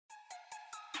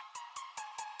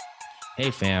Hey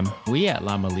fam, we at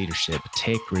Llama Leadership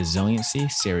take resiliency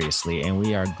seriously and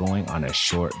we are going on a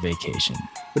short vacation.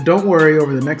 But don't worry,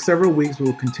 over the next several weeks, we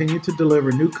will continue to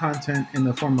deliver new content in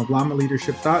the form of Llama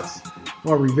Leadership Thoughts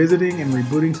while revisiting and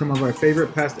rebooting some of our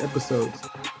favorite past episodes.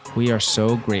 We are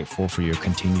so grateful for your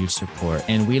continued support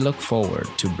and we look forward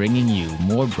to bringing you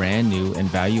more brand new and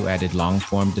value-added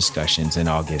long-form discussions in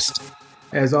August.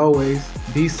 As always,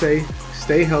 be safe,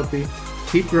 stay healthy,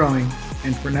 keep growing,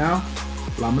 and for now,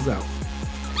 Llama's out.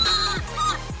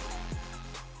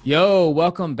 Yo,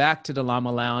 welcome back to the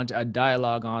Llama Lounge, a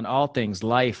dialogue on all things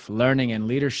life, learning, and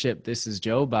leadership. This is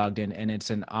Joe Bogdan, and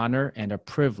it's an honor and a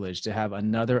privilege to have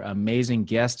another amazing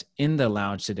guest in the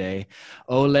lounge today,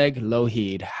 Oleg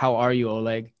Lohid. How are you,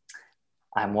 Oleg?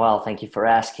 I'm well. Thank you for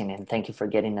asking, and thank you for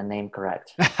getting the name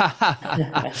correct.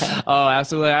 Oh,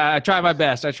 absolutely. I try my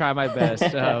best.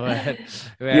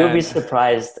 You'll be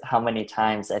surprised how many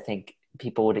times I think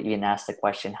people would even ask the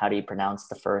question, how do you pronounce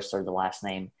the first or the last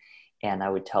name? And I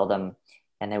would tell them,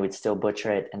 and they would still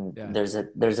butcher it. And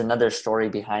there's another story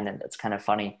behind it that's kind of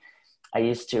funny.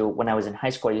 When I was in high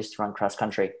school, I used to run cross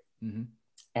country,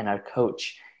 and our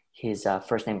coach, his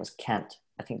first name was Kent.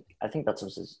 I think that's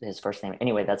his first name.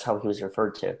 Anyway, that's how he was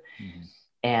referred to.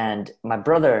 And my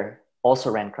brother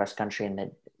also ran cross country,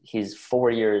 and he's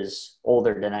 4 years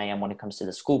older than I am when it comes to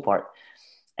the school part.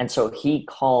 And so he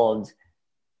called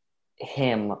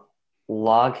him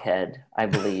Loghead, I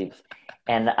believe.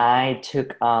 And I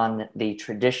took on the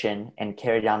tradition and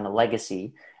carried on the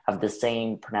legacy of the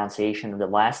same pronunciation of the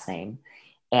last name.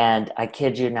 And I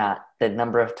kid you not, the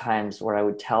number of times where I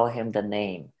would tell him the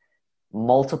name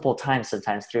multiple times,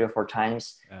 sometimes 3 or 4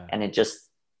 times, and it just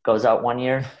goes out one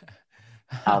ear,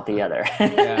 out the other.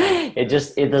 It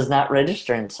does not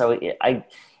register. And so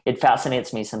it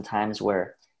fascinates me sometimes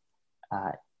where,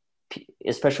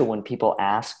 especially when people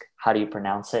ask, how do you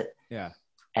pronounce it? Yeah.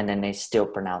 And then they still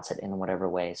pronounce it in whatever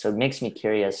way. So it makes me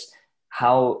curious,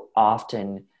 how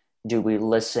often do we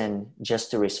listen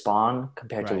just to respond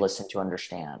compared to listen to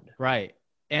understand? Right.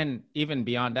 And even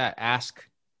beyond that, ask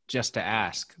just to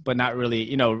ask, but not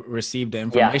really, receive the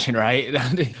information, right?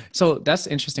 So that's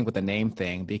interesting with the name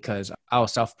thing, because I'll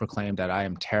self-proclaim that I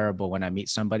am terrible when I meet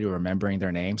somebody remembering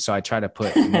their name. So I try to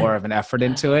put more of an effort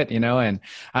into it, and I don't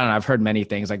know, I've heard many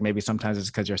things, like maybe sometimes it's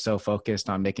because you're so focused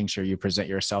on making sure you present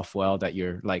yourself well that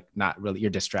you're like not really, you're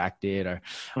distracted or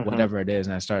whatever it is.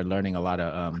 And I started learning a lot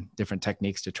of different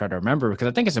techniques to try to remember, because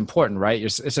I think it's important, right?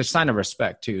 It's a sign of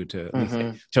respect too,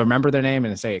 to remember their name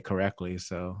and say it correctly.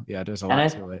 So yeah, there's a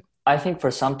lot to it. I think for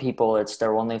some people, it's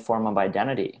their only form of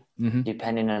identity,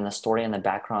 depending on the story and the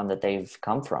background that they've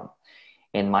come from.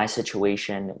 In my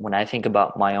situation, when I think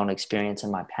about my own experience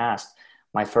in my past,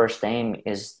 my first name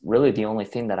is really the only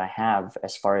thing that I have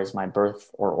as far as my birth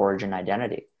or origin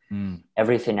identity.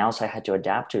 Everything else I had to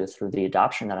adapt to through the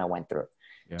adoption that I went through.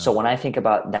 Yeah. So when I think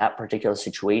about that particular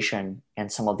situation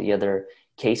and some of the other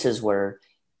cases where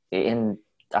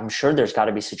I'm sure there's got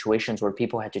to be situations where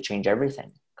people had to change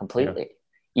everything completely. Yeah.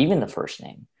 Even the first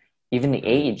name, even the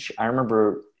age. I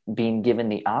remember being given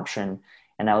the option,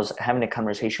 and I was having a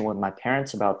conversation with my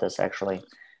parents about this actually.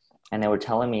 And they were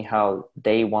telling me how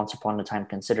they once upon a time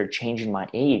considered changing my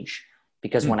age,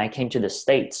 because when I came to the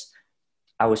States,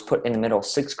 I was put in the middle of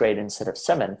 6th grade instead of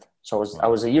 7th. So I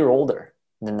was a year older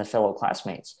than the fellow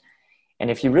classmates.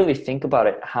 And if you really think about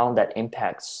it, how that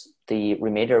impacts the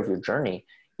remainder of your journey,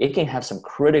 it can have some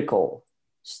critical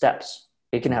steps.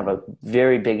 It can have a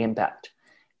very big impact.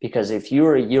 Because if you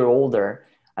were a year older,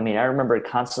 I remember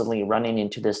constantly running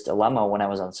into this dilemma when I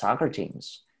was on soccer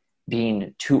teams,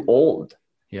 being too old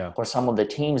for some of the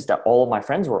teams that all of my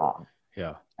friends were on.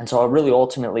 Yeah. And so I really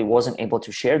ultimately wasn't able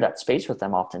to share that space with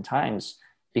them oftentimes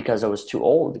because I was too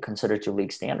old, considered to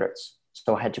league standards.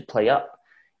 So I had to play up,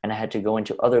 and I had to go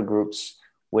into other groups,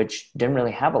 which didn't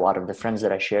really have a lot of the friends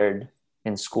that I shared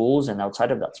in schools and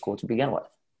outside of that school to begin with.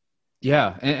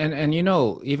 Yeah. And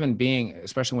even being,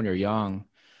 especially when you're young,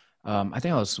 I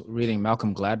think I was reading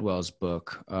Malcolm Gladwell's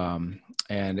book,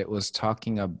 and it was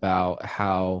talking about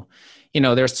how,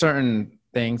 there's certain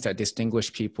things that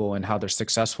distinguish people and how they're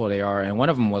successful they are. And one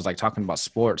of them was like talking about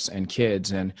sports and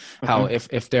kids, and how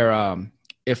if they're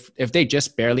if they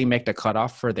just barely make the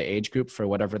cutoff for the age group for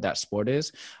whatever that sport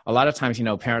is, a lot of times,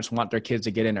 parents want their kids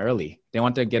to get in early. They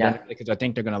want to get in because I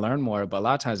think they're going to learn more. But a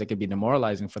lot of times it could be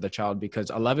demoralizing for the child,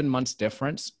 because 11 months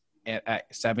difference at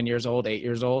 7 years old, 8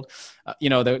 years old,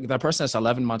 the person that's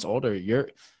 11 months older, you're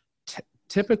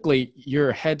typically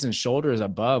your heads and shoulders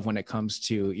above when it comes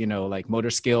to, like motor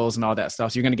skills and all that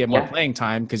stuff. So you're going to get more playing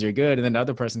time because you're good. And then the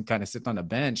other person kind of sits on the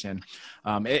bench. And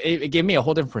it gave me a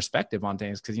whole different perspective on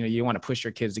things, because, you want to push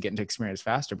your kids to get into experience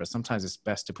faster, but sometimes it's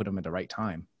best to put them at the right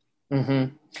time.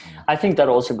 Mm-hmm. I think that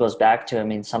also goes back to, I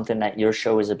mean, something that your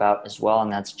show is about as well,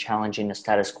 and that's challenging the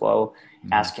status quo,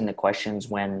 asking the questions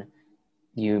when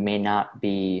you may not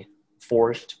be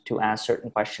forced to ask certain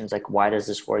questions, like why does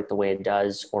this work the way it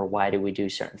does, or why do we do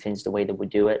certain things the way that we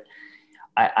do it.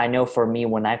 I know for me,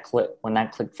 when that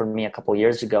clicked for me a couple of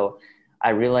years ago, I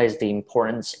realized the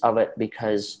importance of it,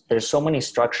 because there's so many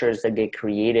structures that get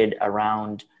created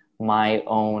around my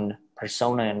own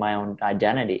persona and my own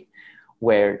identity,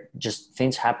 where just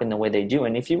things happen the way they do.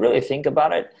 And if you really think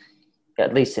about it,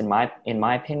 at least in my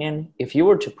opinion, if you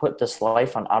were to put this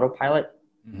life on autopilot,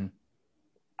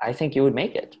 I think you would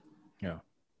make it. Yeah.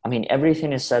 I mean,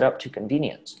 everything is set up to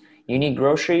convenience. You need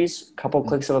groceries, couple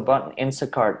clicks of a button,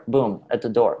 Instacart, boom, at the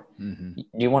door.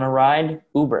 You want to ride?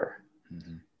 Uber.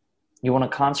 You want a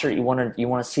concert? You want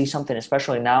to see something,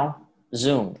 especially now?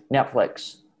 Zoom,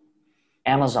 Netflix,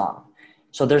 Amazon.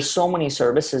 So there's so many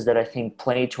services that I think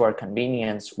play to our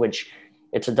convenience, which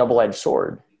it's a double-edged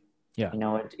sword. Yeah. You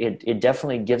know, it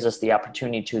definitely gives us the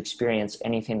opportunity to experience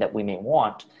anything that we may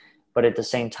want, but at the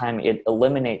same time, it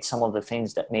eliminates some of the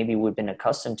things that maybe we've been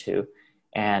accustomed to,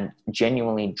 and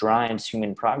genuinely drives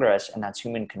human progress, and that's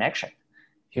human connection,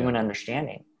 human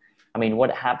understanding. I mean,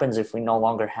 what happens if we no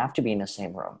longer have to be in the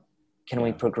same room? Can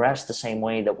we progress the same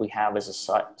way that we have as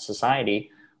a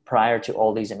society prior to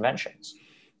all these inventions?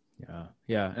 Yeah.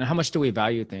 Yeah. And how much do we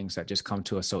value things that just come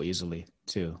to us so easily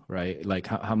too, right? Like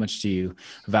how much do you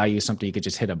value something you could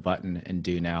just hit a button and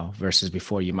do now versus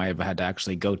before you might have had to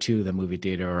actually go to the movie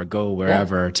theater or go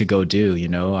wherever to go do,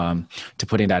 to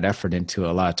putting that effort into.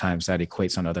 A lot of times that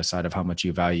equates on the other side of how much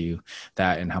you value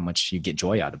that and how much you get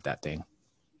joy out of that thing.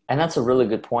 And that's a really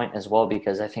good point as well,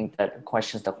 because I think that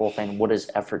questions the whole thing. What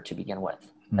is effort to begin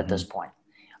with at this point?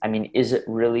 I mean,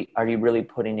 are you really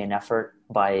putting in effort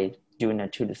by doing the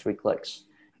 2 to 3 clicks?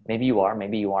 Maybe you are,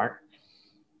 maybe you aren't.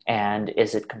 And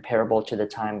is it comparable to the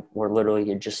time where literally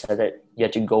you just said that you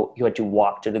had to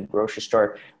walk to the grocery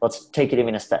store? Let's take it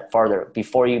even a step farther,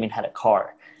 before you even had a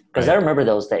car. Because I remember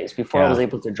those days before I was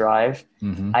able to drive.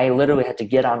 I literally had to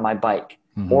get on my bike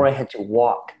or I had to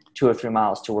walk 2 or 3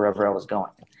 miles to wherever I was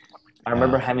going. I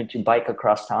remember having to bike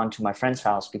across town to my friend's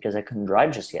house because I couldn't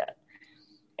drive just yet.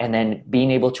 And then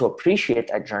being able to appreciate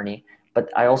that journey. But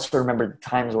I also remember the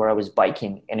times where I was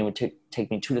biking and it would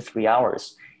take me 2 to 3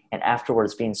 hours. And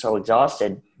afterwards being so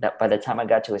exhausted that by the time I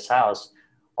got to his house,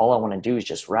 all I want to do is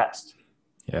just rest.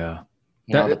 Yeah.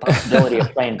 The possibility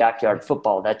of playing backyard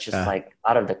football, that's just like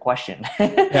out of the question.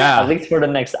 At least for the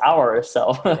next hour or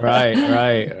so. Right.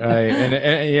 And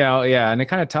and it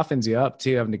kind of toughens you up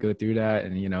too, having to go through that.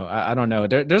 And, I don't know,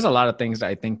 there's a lot of things that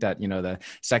I think that, the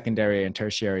secondary and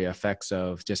tertiary effects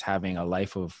of just having a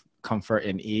life of comfort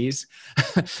and ease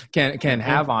can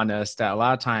have on us, that a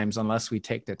lot of times, unless we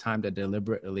take the time to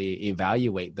deliberately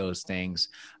evaluate those things,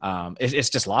 it's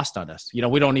just lost on us.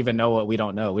 We don't even know what we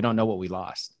don't know. We don't know what we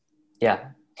lost. Yeah.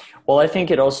 Well, I think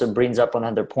it also brings up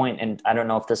another point, and I don't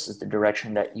know if this is the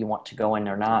direction that you want to go in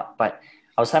or not, but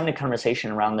I was having a conversation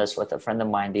around this with a friend of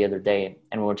mine the other day,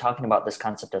 and we were talking about this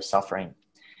concept of suffering.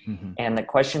 And the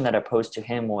question that I posed to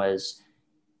him was,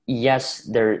 yes,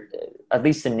 at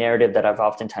least the narrative that I've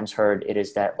oftentimes heard, it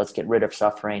is that let's get rid of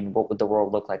suffering. What would the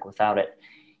world look like without it?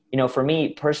 For me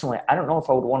personally, I don't know if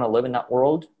I would want to live in that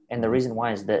world. And the reason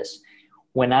why is this.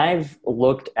 When I've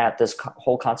looked at this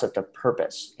whole concept of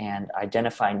purpose and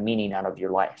identifying meaning out of your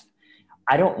life,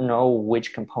 I don't know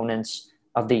which components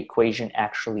of the equation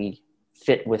actually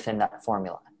fit within that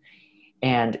formula.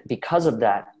 And because of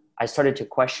that, I started to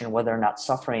question whether or not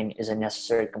suffering is a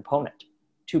necessary component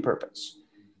to purpose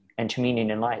and to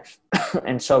meaning in life.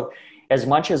 And so as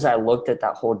much as I looked at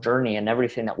that whole journey and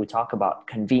everything that we talk about,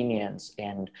 convenience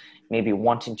and maybe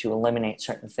wanting to eliminate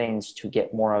certain things to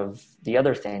get more of the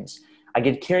other things, I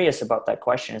get curious about that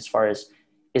question as far as,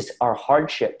 is our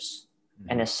hardships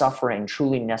and is suffering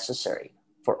truly necessary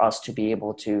for us to be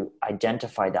able to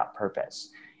identify that purpose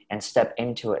and step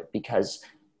into it? Because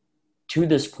to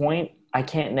this point, I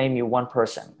can't name you one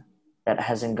person that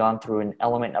hasn't gone through an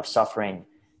element of suffering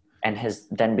and has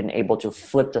then been able to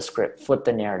flip the script, flip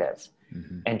the narrative,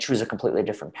 and choose a completely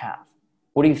different path.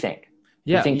 What do you think?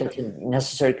 Yeah. You think that's a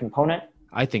necessary component?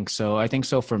 I think so. I think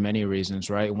so for many reasons,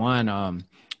 right? One,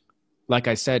 like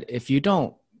I said, if you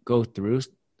don't go through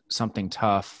something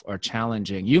tough or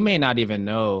challenging, you may not even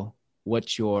know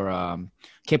what your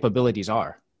capabilities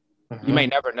are. You may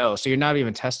never know. So you're not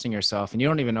even testing yourself and you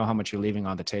don't even know how much you're leaving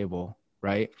on the table,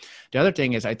 right? The other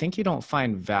thing is, I think you don't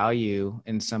find value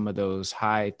in some of those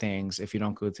high things if you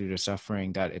don't go through the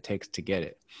suffering that it takes to get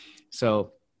it.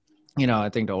 So I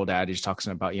think the old adage talks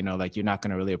about, like you're not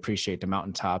going to really appreciate the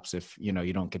mountaintops if,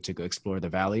 you don't get to go explore the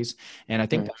valleys. And I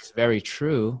think that's very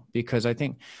true, because I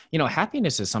think,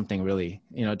 happiness is something really,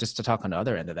 just to talk on the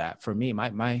other end of that. For me,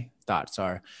 my thoughts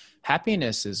are,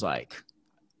 happiness is like,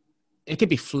 it could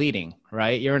be fleeting,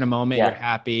 right? You're in a moment, you're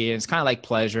happy. And it's kind of like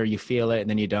pleasure. You feel it and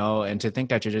then you don't. And to think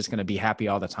that you're just going to be happy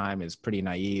all the time is pretty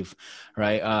naive,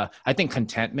 right? I think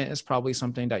contentment is probably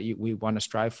something that we want to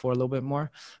strive for a little bit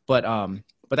more. But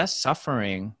that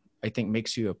suffering, I think,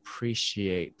 makes you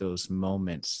appreciate those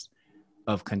moments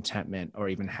of contentment or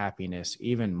even happiness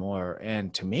even more.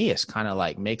 And to me, it's kind of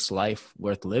like makes life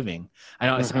worth living. I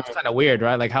know it sounds kind of weird,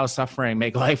 right? Like how suffering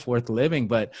make life worth living,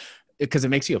 but because it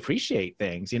makes you appreciate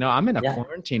things. I'm in a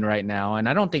quarantine right now, and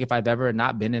I don't think if I've ever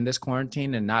not been in this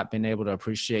quarantine and not been able to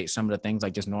appreciate some of the things,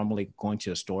 like just normally going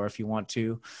to a store if you want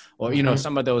to, or,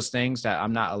 some of those things that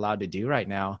I'm not allowed to do right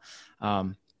now.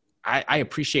 I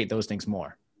appreciate those things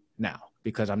more now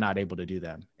because I'm not able to do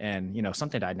them. And,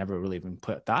 something that I never really even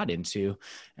put thought into.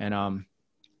 And,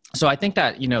 so I think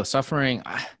that, suffering,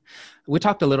 we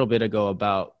talked a little bit ago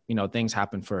about, things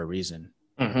happen for a reason.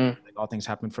 Like all things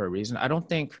happen for a reason. I don't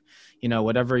think,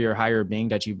 whatever your higher being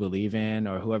that you believe in,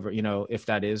 or whoever, if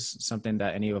that is something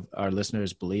that any of our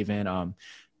listeners believe in,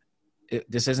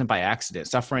 this isn't by accident.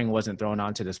 Suffering wasn't thrown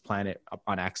onto this planet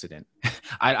on accident.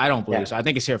 I don't believe so. I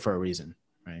think it's here for a reason.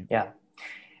 Right. Yeah.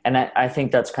 And I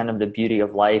think that's kind of the beauty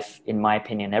of life. In my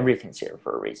opinion, everything's here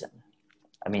for a reason.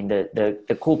 I mean,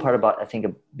 the cool part about, I think,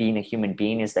 of being a human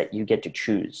being is that you get to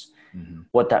choose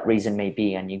what that reason may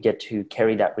be, and you get to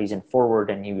carry that reason forward,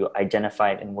 and you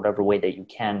identify it in whatever way that you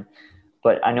can.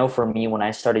 But I know for me, when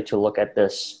I started to look at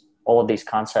all of these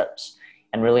concepts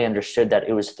and really understood that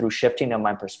it was through shifting of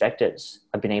my perspectives,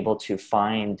 I've been able to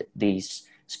find these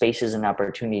spaces and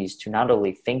opportunities to not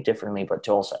only think differently, but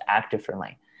to also act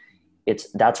differently.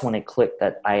 That's when it clicked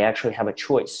that I actually have a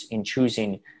choice in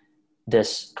choosing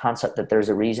this concept that there's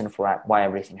a reason for why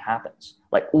everything happens.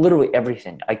 Like literally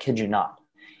everything, I kid you not.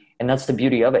 And that's the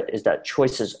beauty of it, is that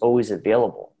choice is always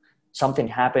available. Something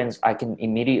happens, I can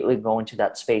immediately go into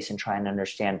that space and try and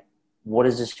understand, what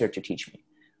is this here to teach me?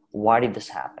 Why did this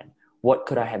happen? What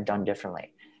could I have done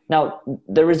differently? Now,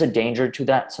 there is a danger to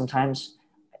that sometimes,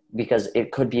 because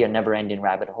it could be a never-ending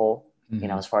rabbit hole,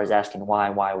 as far as asking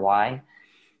why,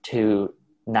 to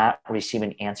not receive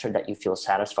an answer that you feel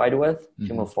satisfied with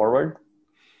to move forward.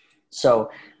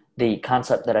 So the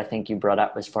concept that I think you brought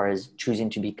up, as far as choosing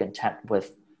to be content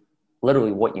with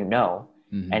literally what you know,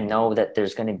 and know that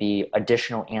there's going to be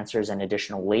additional answers and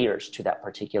additional layers to that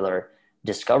particular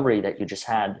discovery that you just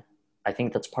had, I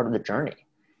think that's part of the journey.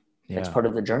 Yeah. It's part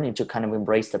of the journey to kind of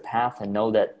embrace the path and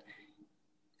know that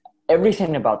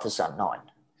everything about this unknown.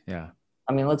 Yeah.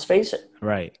 I mean, let's face it.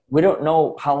 Right. We don't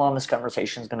know how long this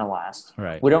conversation is going to last.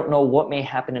 Right. We don't know what may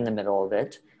happen in the middle of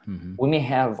it. We may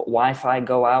have Wi-Fi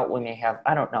go out. We may have,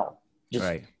 I don't know,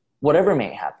 just whatever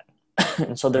may happen.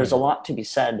 And so there's a lot to be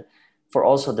said for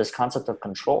also this concept of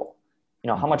control.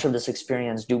 How much of this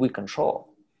experience do we control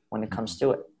when it comes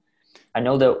to it? I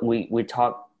know that we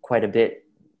talk quite a bit.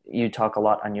 You talk a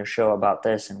lot on your show about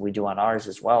this, and we do on ours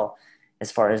as well,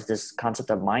 as far as this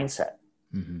concept of mindset.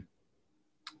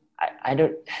 I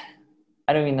don't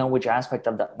even know which aspect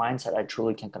of that mindset I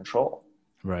truly can control.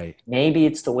 Right. Maybe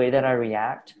it's the way that I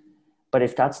react, but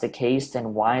if that's the case,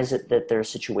 then why is it that there are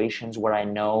situations where I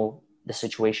know the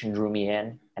situation drew me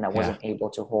in and I wasn't able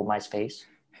to hold my space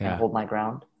and hold my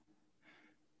ground?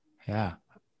 Yeah.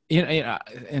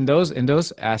 In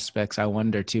those aspects, I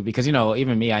wonder too, because,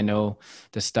 even me, I know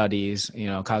the studies,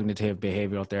 cognitive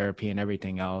behavioral therapy and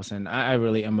everything else. And I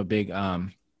really am a big,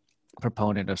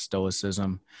 proponent of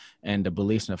Stoicism and the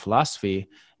beliefs and the philosophy.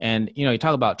 And, you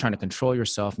talk about trying to control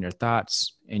yourself and your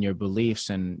thoughts and your beliefs,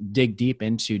 and dig deep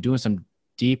into doing some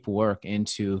deep work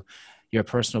into your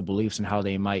personal beliefs and how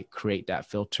they might create that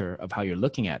filter of how you're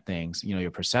looking at things, your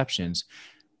perceptions.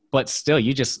 But still,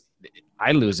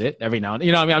 I lose it every now and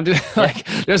then. I'm just like,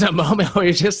 there's a moment where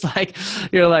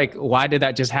you're like, why did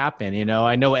that just happen?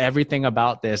 I know everything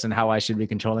about this and how I should be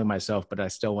controlling myself, but I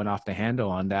still went off the handle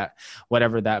on that,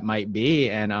 whatever that might be.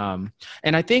 And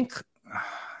I think,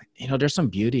 there's some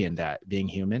beauty in that, being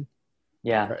human.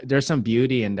 Yeah. There's some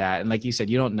beauty in that. And like you said,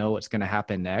 you don't know what's going to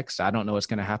happen next. I don't know what's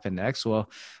going to happen next. Well,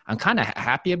 I'm kind of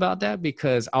happy about that,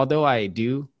 because although I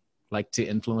do like to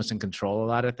influence and control a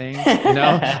lot of things,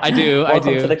 I do.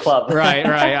 Welcome to the club. Right.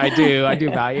 I do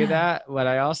value that. But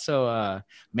I also,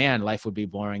 life would be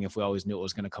boring if we always knew what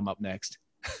was going to come up next.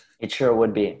 It sure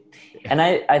would be. And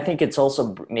I think it's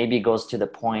also maybe goes to the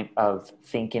point of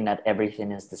thinking that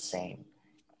everything is the same.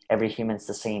 every human's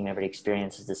the same, every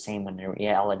experience is the same, when in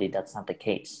reality, that's not the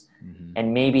case. Mm-hmm. And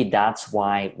maybe that's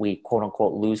why we quote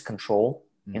unquote lose control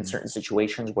Mm-hmm. in certain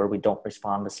situations where we don't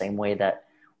respond the same way that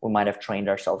we might have trained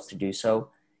ourselves to do so.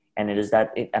 And it is that,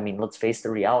 I mean, let's face the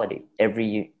reality.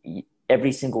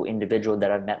 Every single individual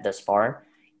that I've met thus far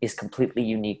is completely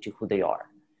unique to who they are.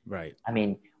 Right. I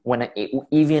mean,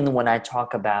 even when I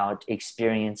talk about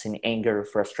experiencing anger,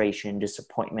 frustration,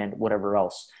 disappointment, whatever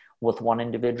else with one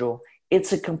individual,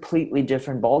 it's a completely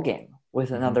different ballgame with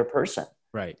Mm-hmm. another person.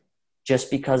 Right.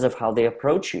 Just because of how they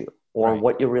approach you or right.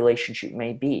 what your relationship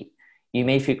may be. You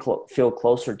may feel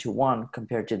closer to one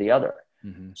compared to the other.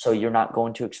 Mm-hmm. So you're not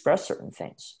going to express certain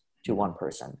things to Mm-hmm. one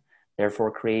person,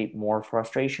 therefore create more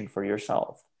frustration for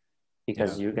yourself,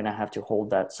 because you're going to have to hold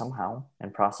that somehow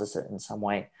and process it in some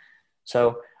way.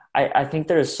 So I think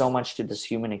there is so much to this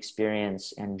human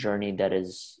experience and journey that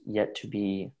is yet to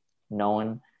be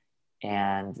known.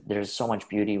 And there's so much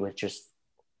beauty with just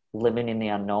living in the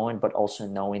unknown, but also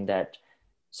knowing that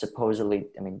supposedly,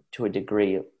 I mean, to a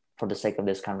degree, for the sake of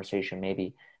this conversation,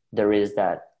 maybe there is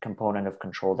that component of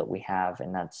control that we have,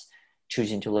 and that's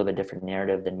choosing to live a different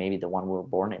narrative than maybe the one we were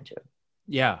born into.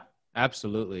 Yeah,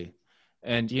 absolutely.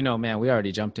 And, you know, man, we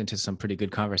already jumped into some pretty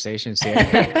good conversations here.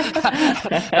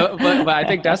 but I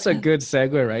think that's a good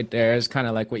segue right there. It's kind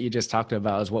of like what you just talked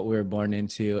about is what we were born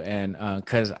into. And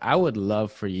because I would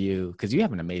love for you, because you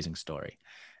have an amazing story.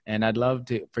 And I'd love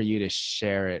for you to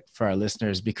share it for our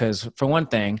listeners, because for one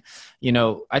thing, you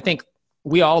know, I think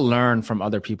we all learn from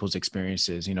other people's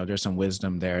experiences. You know, there's some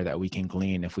wisdom there that we can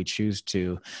glean if we choose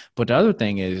to. But the other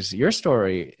thing is your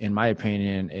story, in my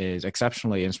opinion, is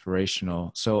exceptionally inspirational.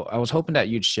 So I was hoping that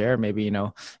you'd share maybe, you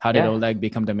know, how did Oleg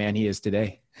become the man he is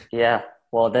today? Yeah,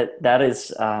 well, that is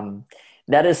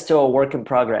still a work in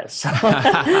progress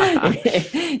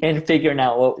in figuring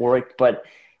out what worked. But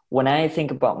when I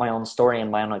think about my own story and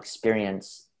my own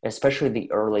experience, especially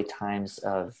the early times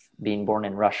of being born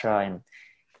in Russia and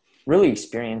really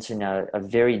experiencing a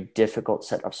very difficult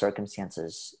set of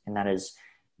circumstances, and that is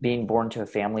being born to a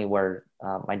family where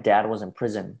my dad was in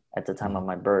prison at the time of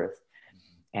my birth.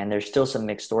 And there's still some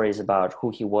mixed stories about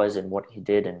who he was and what he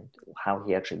did and how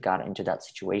he actually got into that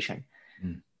situation.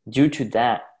 Due to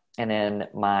that, and then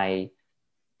my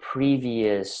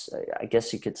previous, I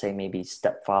guess you could say maybe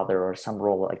stepfather or some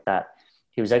role like that,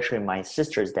 he was actually my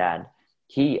sister's dad.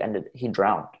 He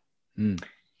drowned.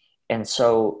 And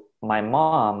so my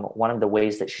mom, one of the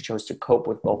ways that she chose to cope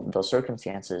with both of those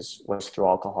circumstances was through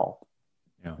alcohol.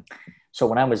 Yeah. So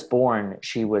when I was born,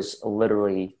 she was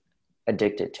literally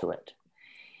addicted to it.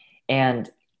 And,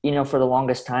 you know, for the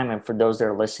longest time, and for those that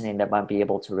are listening that might be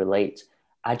able to relate,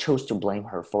 I chose to blame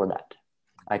her for that.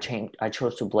 I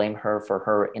chose to blame her for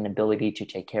her inability to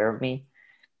take care of me.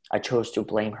 I chose to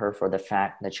blame her for the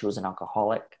fact that she was an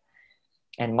alcoholic.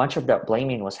 And much of that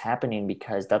blaming was happening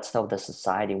because that's how the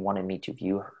society wanted me to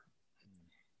view her.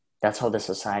 That's how the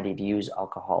society views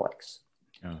alcoholics.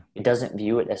 Yeah. It doesn't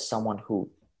view it as someone who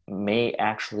may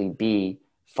actually be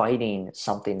fighting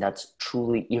something that's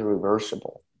truly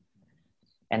irreversible.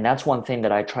 And that's one thing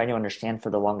that I tried to understand for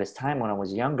the longest time when I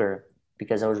was younger,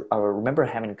 because I remember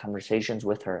having conversations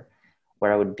with her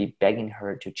where I would be begging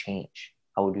her to change.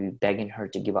 I would be begging her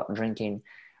to give up drinking.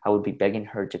 I would be begging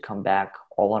her to come back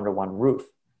all under one roof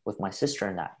with my sister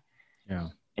and I. Yeah.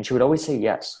 And she would always say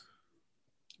yes.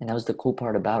 And that was the cool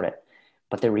part about it.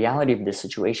 But the reality of this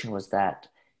situation was that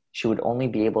she would only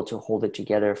be able to hold it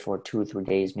together for 2 or 3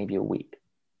 days, maybe a week.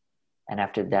 And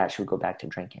after that, she would go back to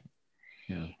drinking.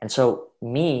 Yeah. And so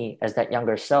me, as that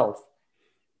younger self,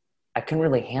 I couldn't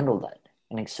really handle that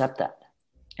and accept that.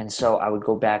 And so I would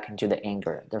go back into the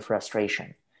anger, the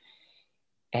frustration.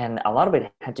 And a lot of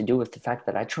it had to do with the fact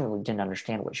that I truly didn't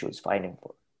understand what she was fighting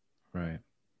for. Right.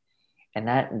 And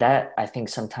that I think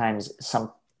sometimes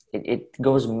it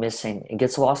goes missing. It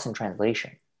gets lost in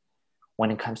translation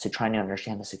when it comes to trying to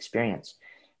understand this experience.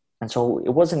 And so it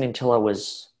wasn't until I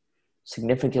was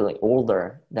significantly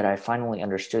older that I finally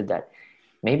understood that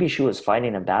maybe she was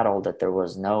fighting a battle that there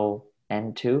was no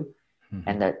end to,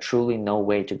 and that truly no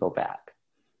way to go back.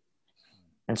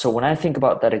 And so when I think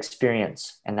about that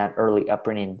experience and that early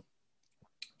upbringing,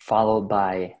 followed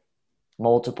by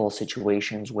multiple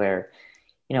situations where,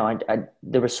 you know,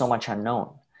 there was so much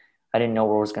unknown. I didn't know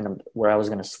where I was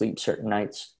gonna sleep certain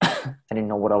nights. I didn't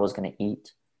know what I was gonna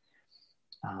eat.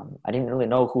 I didn't really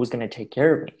know who was gonna take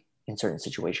care of me in certain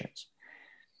situations.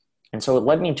 And so it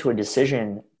led me to a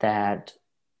decision that,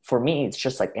 for me, it's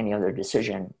just like any other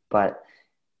decision, but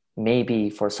maybe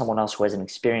for someone else who hasn't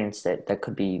experienced it, that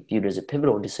could be viewed as a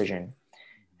pivotal decision.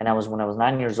 And that was when I was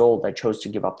 9 years old, I chose to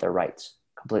give up their rights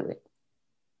completely.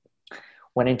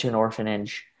 Went into an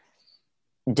orphanage,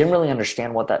 Didn't really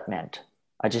understand what that meant.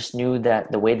 I just knew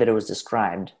that the way that it was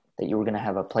described, that you were going to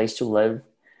have a place to live,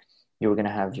 you were going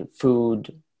to have your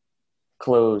food,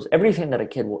 clothes, everything that a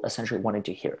kid essentially wanted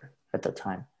to hear at the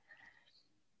time.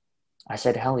 I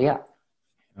said, hell yeah.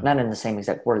 Not in the same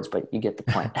exact words, but you get the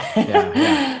point.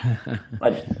 Yeah.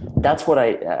 But that's what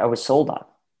I was sold on,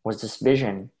 was this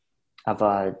vision of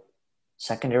a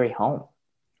secondary home.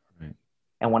 Right.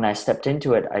 And when I stepped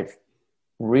into it, I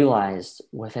realized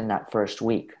within that first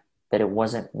week that it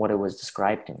wasn't what it was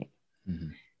described to me. Mm-hmm.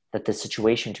 That the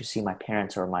situation to see my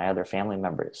parents or my other family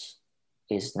members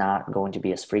is not going to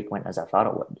be as frequent as I thought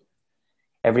it would.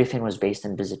 Everything was based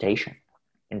in visitation.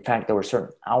 In fact, there were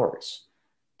certain hours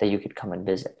that you could come and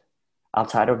visit.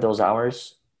 Outside of those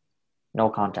hours, no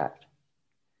contact.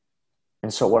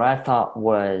 And so what I thought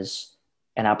was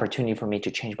an opportunity for me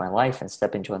to change my life and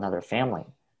step into another family,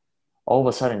 all of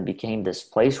a sudden became this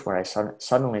place where I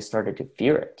suddenly started to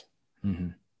fear it,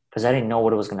 because I didn't know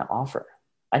what it was going to offer.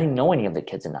 I didn't know any of the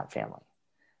kids in that family.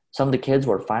 Some of the kids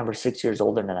were 5 or 6 years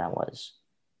older than I was.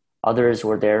 Others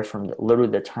were there from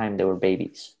literally the time they were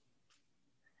babies.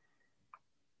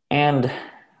 And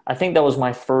I think that was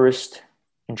my first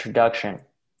introduction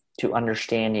to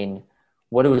understanding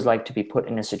what it was like to be put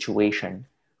in a situation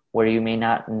where you may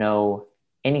not know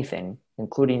anything,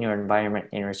 including your environment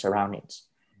and your surroundings,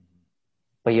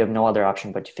 but you have no other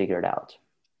option but to figure it out.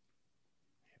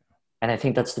 And I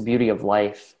think that's the beauty of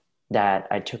life that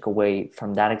I took away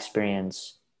from that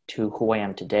experience to who I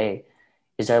am today,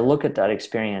 is I look at that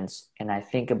experience and I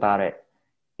think about it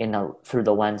through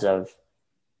the lens of,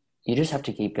 you just have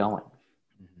to keep going.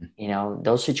 Mm-hmm. You know,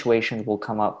 those situations will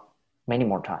come up many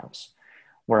more times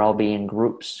where I'll be in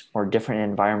groups or different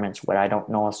environments where I don't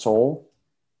know a soul.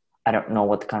 I don't know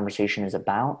what the conversation is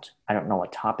about. I don't know a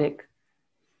topic.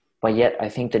 But yet I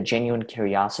think the genuine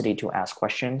curiosity to ask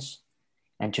questions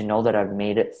and to know that I've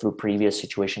made it through previous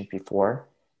situations before,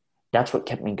 that's what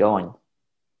kept me going.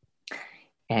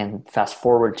 And fast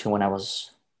forward to when I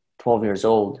was 12 years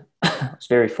old, I was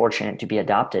very fortunate to be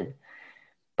adopted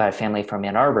by a family from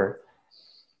Ann Arbor.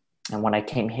 And when I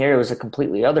came here, it was a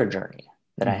completely other journey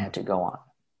that I had to go on.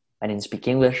 I didn't speak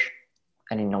English.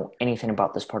 I didn't know anything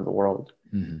about this part of the world.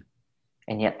 Mm-hmm.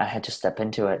 And yet I had to step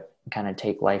into it and kind of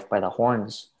take life by the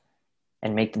horns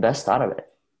and make the best out of it.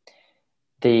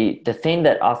 The thing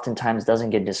that oftentimes doesn't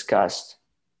get discussed,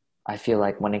 I feel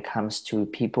like, when it comes to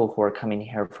people who are coming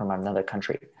here from another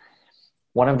country,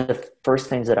 one of the first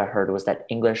things that I heard was that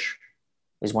English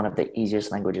is one of the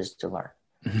easiest languages to learn.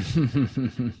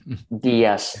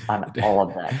 DS on all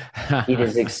of that. It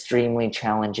is extremely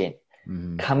challenging.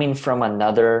 Mm-hmm. Coming from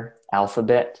another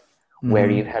alphabet where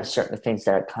you have certain things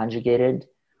that are conjugated,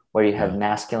 where you have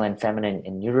masculine, feminine,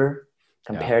 and neuter,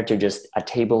 compared to just a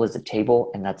table is a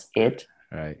table and that's it.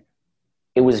 Right.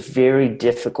 It was very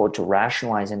difficult to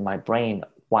rationalize in my brain,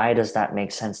 why does that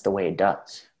make sense the way it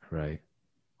does? Right.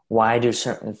 Why do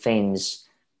certain things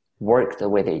work the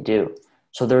way they do?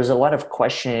 So there was a lot of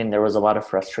questioning, there was a lot of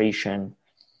frustration,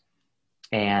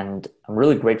 and I'm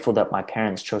really grateful that my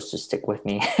parents chose to stick with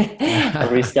me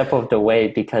every step of the way,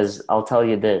 because I'll tell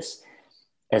you this,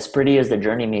 as pretty as the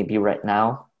journey may be right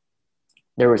now,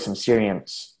 there were some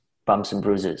serious bumps and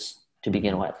bruises to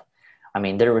begin with. I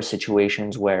mean, there were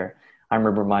situations where I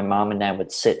remember my mom and I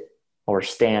would sit or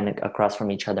stand across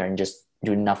from each other and just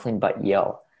do nothing but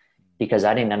yell, because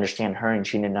I didn't understand her and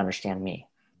she didn't understand me.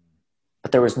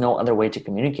 But there was no other way to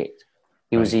communicate.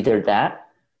 It was either that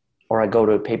or I go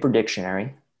to a paper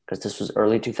dictionary, because this was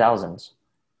early 2000s,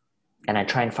 and I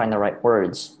try and find the right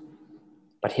words.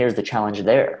 But here's the challenge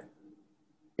there,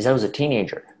 is I was a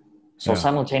teenager. So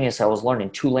simultaneously I was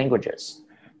learning 2 languages,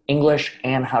 English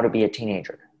and how to be a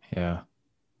teenager. Yeah.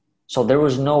 So there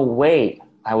was no way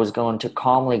I was going to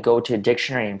calmly go to a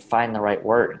dictionary and find the right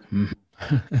word.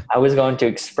 I was going to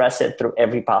express it through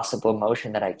every possible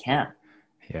emotion that I can.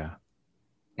 Yeah.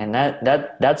 And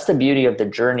that's the beauty of the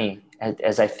journey.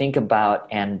 As I think about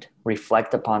and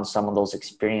reflect upon some of those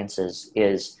experiences,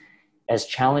 is as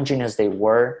challenging as they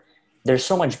were, there's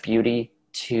so much beauty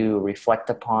to reflect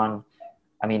upon.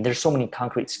 I mean, there's so many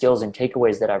concrete skills and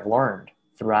takeaways that I've learned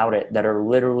throughout it that are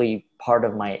literally part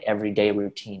of my everyday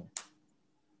routine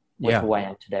with who I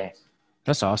am today.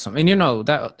 That's awesome. And you know,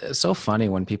 that it's so funny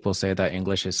when people say that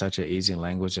English is such an easy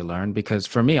language to learn, because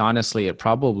for me, honestly, it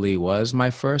probably was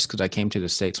my first, because I came to the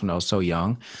States when I was so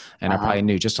young and I probably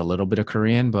knew just a little bit of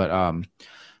Korean, but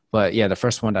But yeah, the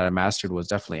first one that I mastered was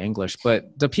definitely English. But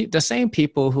the same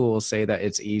people who will say that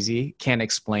it's easy can't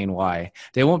explain why.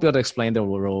 They won't be able to explain the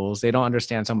rules. They don't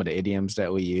understand some of the idioms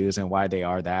that we use and why they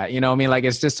are that. You know what I mean? Like,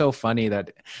 it's just so funny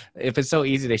that if it's so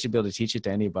easy, they should be able to teach it to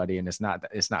anybody, and it's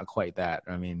not quite that.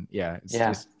 I mean, yeah,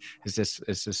 it's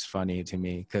just funny to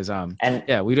me because And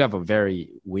yeah, we do have a very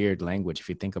weird language if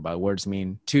you think about it. Words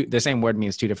mean the same word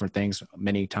means two different things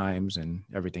many times and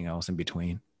everything else in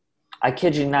between. I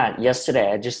kid you not,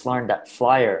 yesterday I just learned that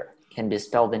flyer can be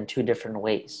spelled in two different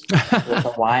ways, with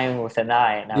a Y and with an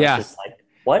I. And I was just like,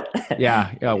 what?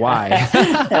 Yeah. Why?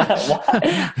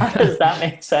 How does that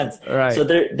make sense? Right. So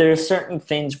there are certain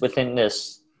things within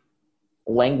this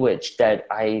language that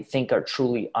I think are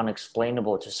truly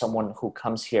unexplainable to someone who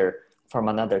comes here from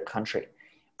another country.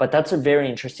 But that's a very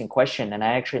interesting question. And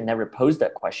I actually never posed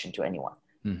that question to anyone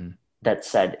that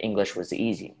said English was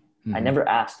easy. I never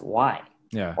asked why.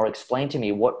 Or explain to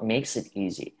me what makes it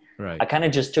easy. Right. I kind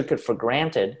of just took it for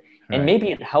granted, and maybe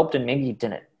it helped and maybe it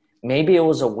didn't. Maybe it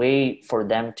was a way for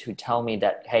them to tell me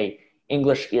that, hey,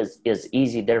 English is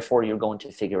easy, therefore you're going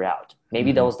to figure out.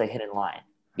 Maybe that was the hidden line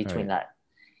between that.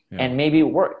 Yeah. And maybe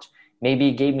it worked. Maybe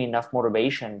it gave me enough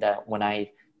motivation that when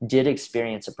I did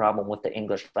experience a problem with the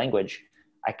English language,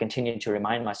 I continued to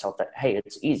remind myself that, hey,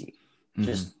 it's easy.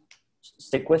 Just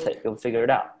stick with it. You'll figure it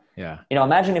out. Yeah. You know,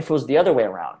 imagine if it was the other way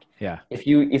around. Yeah. If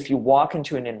you walk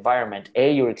into an environment,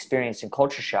 you're experiencing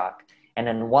culture shock, and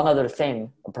then one other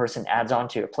thing a person adds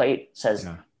onto your plate says,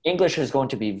 English is going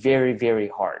to be very, very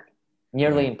hard,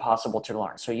 nearly impossible to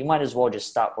learn. So you might as well just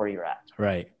stop where you're at.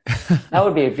 Right. That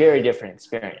would be a very different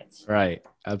experience. Right.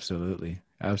 Absolutely.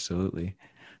 Absolutely.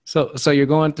 So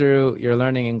you're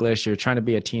learning English, you're trying to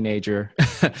be a teenager,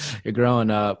 you're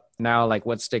growing up now. Like,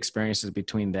 what's the experiences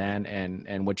between then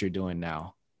and what you're doing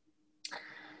now?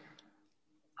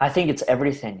 I think it's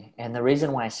everything. And the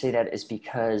reason why I say that is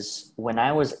because when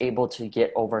I was able to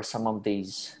get over some of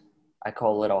these, I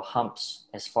call little humps,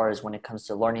 as far as when it comes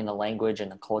to learning the language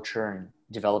and the culture and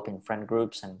developing friend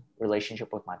groups and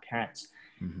relationship with my parents,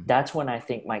 that's when I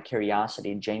think my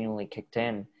curiosity genuinely kicked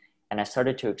in. And I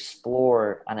started to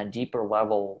explore on a deeper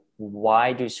level,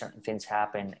 why do certain things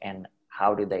happen and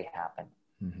how do they happen?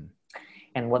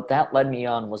 And what that led me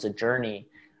on was a journey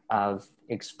of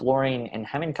exploring and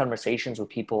having conversations with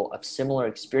people of similar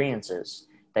experiences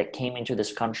that came into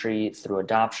this country through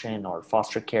adoption or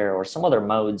foster care or some other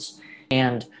modes,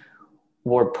 and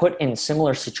were put in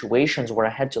similar situations where I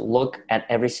had to look at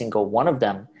every single one of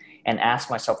them and ask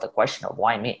myself the question of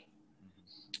why me?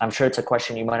 I'm sure it's a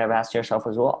question you might have asked yourself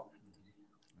as well.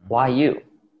 Why you?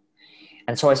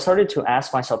 And so I started to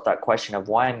ask myself that question of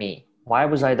why me? Why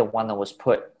was I the one that was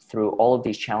put through all of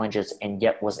these challenges and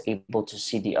yet was able to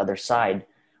see the other side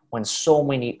when so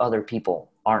many other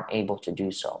people aren't able to do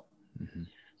so?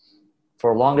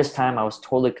 For the longest time, I was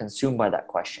totally consumed by that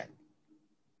question.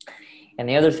 And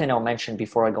the other thing I'll mention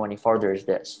before I go any farther is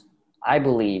this. I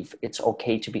believe it's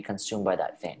okay to be consumed by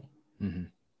that thing.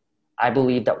 I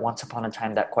believe that once upon a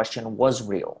time, that question was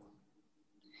real.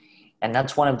 And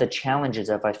that's one of the challenges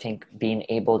of, I think, being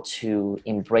able to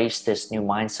embrace this new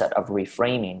mindset of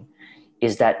reframing,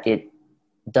 is that it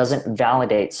doesn't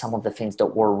validate some of the things that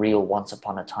were real once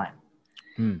upon a time.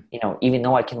 You know, even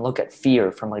though I can look at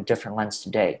fear from a different lens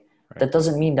today, that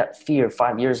doesn't mean that fear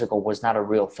 5 years ago was not a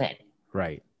real thing.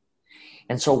 Right.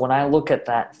 And so when I look at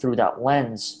that through that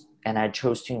lens, and I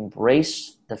chose to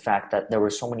embrace the fact that there were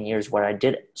so many years where I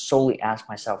did solely ask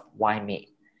myself, why me?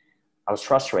 I was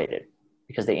frustrated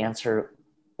because the answer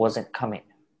wasn't coming.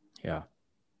 Yeah.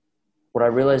 What I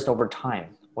realized over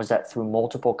time was that through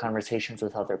multiple conversations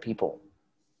with other people,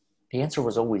 the answer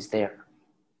was always there.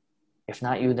 If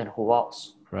not you, then who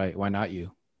else? Right. Why not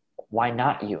you? Why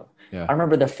not you? Yeah. I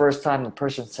remember the first time the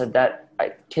person said that,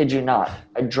 I kid you not,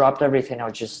 I dropped everything. I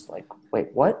was just like, wait,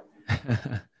 what?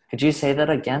 Could you say that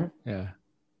again? Yeah.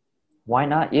 Why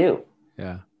not you?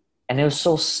 Yeah. And it was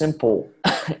so simple.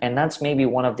 And that's maybe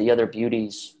one of the other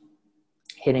beauties,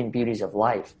 hidden beauties of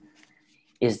life,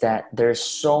 is that there's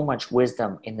so much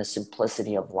wisdom in the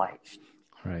simplicity of life.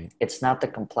 Right. It's not the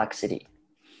complexity.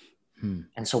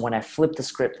 And so when I flipped the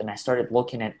script and I started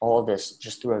looking at all this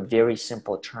just through a very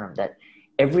simple term, that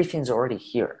everything's already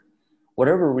here.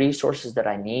 Whatever resources that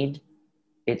I need,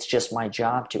 it's just my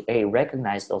job to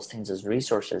recognize those things as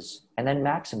resources and then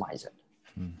maximize it.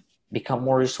 Become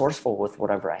more resourceful with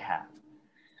whatever I have.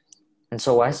 And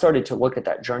so I started to look at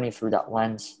that journey through that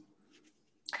lens.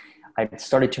 I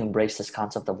started to embrace this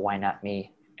concept of why not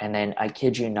me? And then, I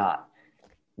kid you not,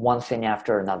 one thing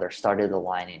after another started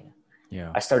aligning. Yeah.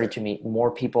 I started to meet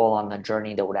more people on the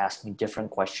journey that would ask me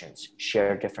different questions,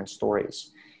 share different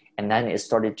stories. And then it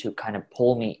started to kind of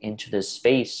pull me into this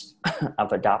space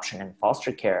of adoption and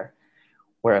foster care,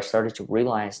 where I started to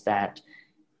realize that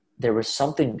there was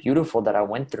something beautiful that I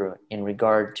went through in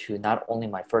regard to not only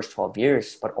my first 12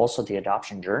 years, but also the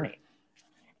adoption journey.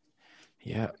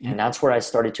 Yeah. And that's where I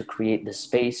started to create this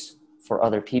space for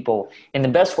other people. In the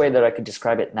best way that I could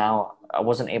describe it now, I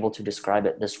wasn't able to describe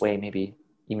it this way maybe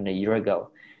even a year ago.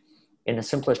 In the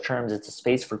simplest terms, it's a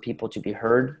space for people to be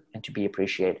heard and to be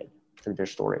appreciated through their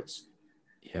stories.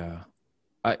 Yeah.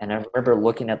 And I remember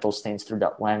looking at those things through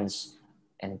that lens,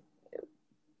 and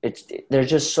there's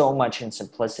just so much in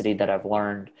simplicity that I've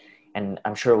learned, and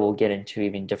I'm sure we'll get into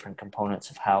even different components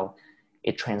of how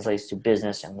it translates to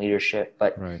business and leadership.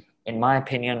 But in my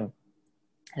opinion,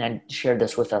 and I shared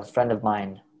this with a friend of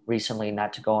mine recently,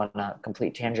 not to go on a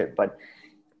complete tangent, but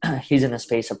he's in the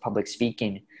space of public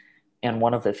speaking. And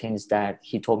one of the things that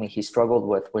he told me he struggled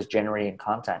with was generating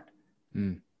content.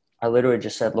 I literally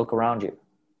just said, look around you.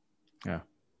 Yeah.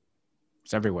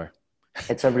 It's everywhere.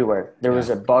 It's everywhere. There was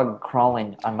a bug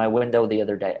crawling on my window the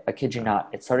other day. I kid you not.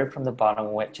 It started from the bottom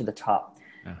and went to the top.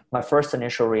 Yeah. My first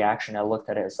initial reaction, I looked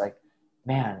at it as like,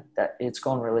 man, that it's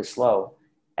going really slow.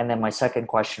 And then my second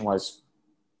question was,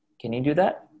 can you do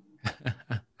that?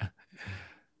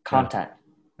 Content.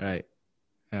 Right.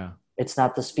 Yeah. It's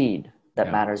not the speed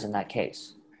that matters in that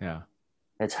case. Yeah.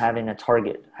 It's having a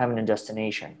target, having a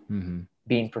destination,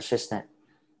 being persistent.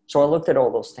 So I looked at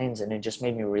all those things, and it just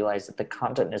made me realize that the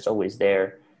content is always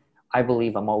there. I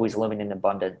believe I'm always living in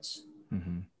abundance.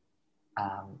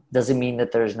 Does it mean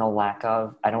that there's no lack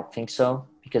of? I don't think so,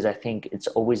 because I think it's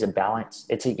always a balance.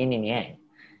 It's a yin and yang.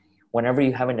 Whenever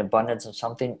you have an abundance of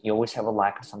something, you always have a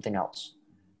lack of something else.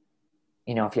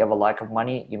 You know, if you have a lack of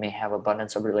money, you may have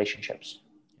abundance of relationships.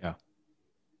 Yeah.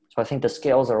 So I think the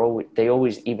scales are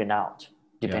always even out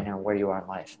depending on where you are in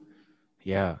life.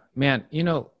 Yeah, man. You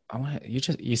know,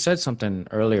 you said something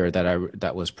earlier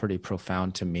that was pretty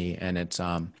profound to me, and it's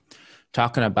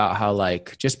talking about how,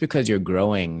 like, just because you're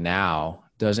growing now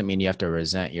doesn't mean you have to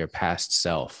resent your past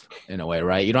self in a way,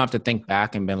 right? You don't have to think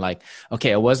back and been like, okay,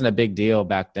 it wasn't a big deal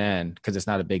back then because it's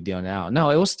not a big deal now.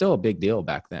 No, it was still a big deal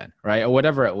back then, right? Or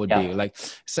whatever it would be. Like,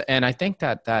 so, and I think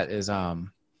that is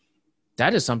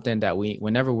something that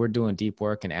whenever we're doing deep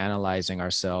work and analyzing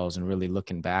ourselves and really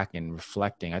looking back and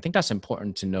reflecting, I think that's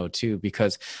important to know too,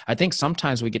 because I think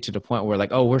sometimes we get to the point where,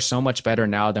 like, oh, we're so much better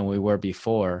now than we were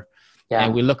before. Yeah.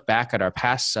 And we look back at our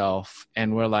past self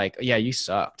and we're like, yeah, you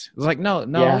sucked. It's like, no,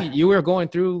 you were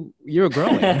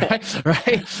growing,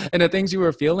 right? And the things you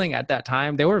were feeling at that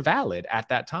time, they were valid at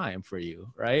that time for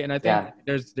you, right? And I think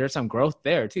there's some growth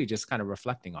there too, just kind of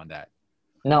reflecting on that.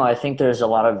 No, I think there's a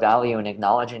lot of value in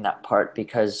acknowledging that part,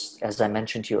 because as I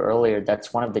mentioned to you earlier,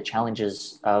 that's one of the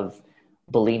challenges of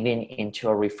believing into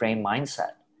a reframed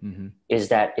mindset, is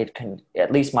that it can,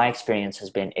 at least my experience has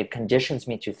been, it conditions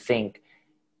me to think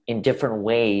in different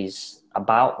ways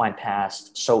about my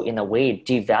past. So in a way, it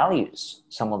devalues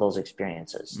some of those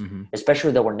experiences,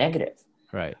 especially that were negative.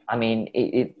 Right. I mean,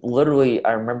 it literally,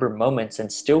 I remember moments,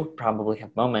 and still probably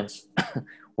have moments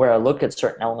where I look at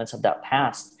certain elements of that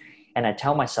past and I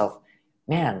tell myself,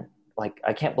 man, like,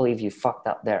 I can't believe you fucked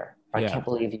up there. Or I can't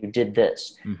believe you did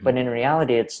this. But in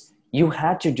reality, it's, you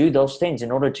had to do those things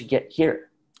in order to get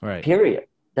here. Right. Period.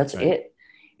 That's it.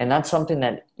 And that's something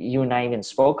that you and I even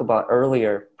spoke about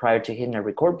earlier prior to hitting the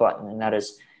record button. And that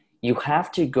is, you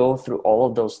have to go through all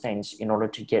of those things in order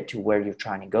to get to where you're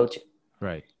trying to go to.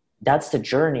 Right. That's the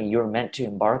journey you're meant to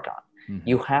embark on.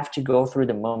 You have to go through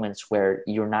the moments where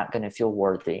you're not going to feel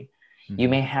worthy. You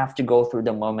may have to go through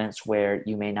the moments where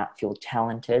you may not feel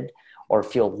talented or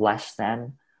feel less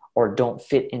than or don't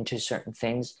fit into certain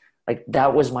things. Like,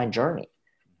 that was my journey.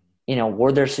 You know,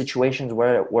 were there situations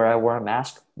where I wore a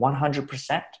mask?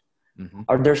 100%.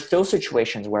 Are there still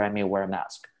situations where I may wear a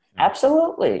mask?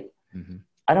 Absolutely.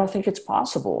 I don't think it's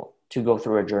possible to go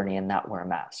through a journey and not wear a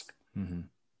mask.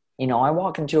 You know, I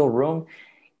walk into a room,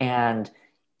 and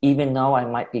even though I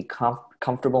might be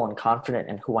comfortable and confident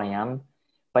in who I am,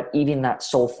 but even that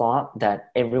sole thought that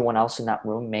everyone else in that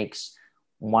room makes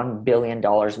 $1 billion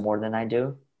more than I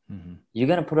do, you're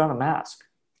going to put on a mask.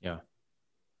 Yeah.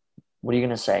 What are you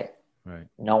going to say? Right.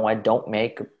 No, I don't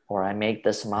make, or I make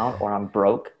this amount, or I'm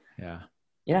broke. Yeah.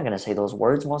 You're not going to say those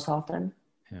words most often.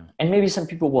 Yeah. And maybe some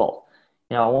people will.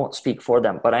 You know, I won't speak for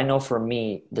them, but I know for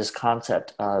me, this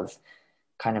concept of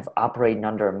kind of operating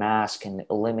under a mask and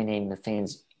eliminating the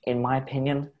things, in my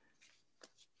opinion,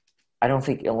 I don't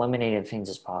think eliminating things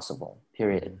is possible,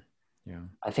 period. Yeah.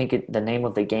 I think the name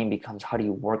of the game becomes, how do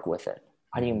you work with it?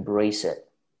 How do you embrace it?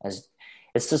 As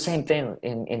it's the same thing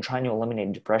in trying to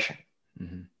eliminate depression.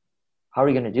 How are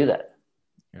you going to do that?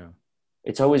 Yeah.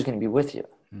 It's always going to be with you.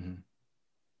 Mm-hmm.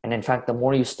 And in fact, the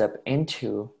more you step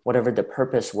into whatever the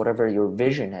purpose, whatever your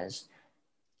vision is,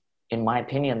 in my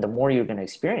opinion, the more you're going to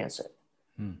experience it,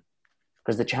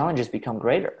 because the challenges become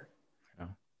greater.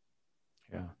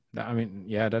 Yeah. I mean,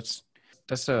 yeah, that's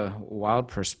a wild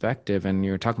perspective. And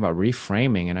you're talking about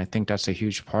reframing, and I think that's a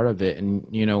huge part of it. And,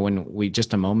 you know, when we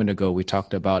just a moment ago, we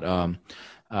talked about,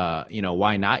 you know,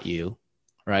 why not you?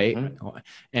 Right. Mm-hmm.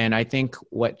 And I think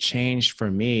what changed for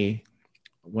me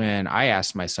when I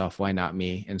asked myself, why not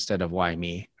me, instead of why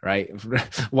me, right?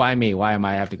 Why me? Why am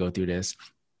I have to go through this?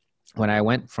 When I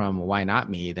went from why not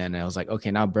me, then I was like, okay,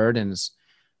 now burdens,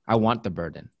 I want the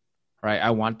burden, right?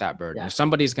 I want that burden. Yeah. If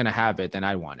somebody's going to have it, then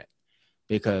I want it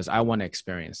because I want to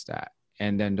experience that.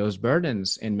 And then those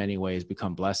burdens in many ways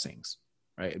become blessings,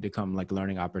 right? It become like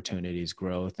learning opportunities,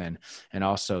 growth, and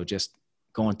also just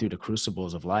going through the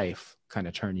crucibles of life kind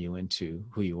of turn you into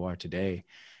who you are today.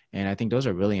 And I think those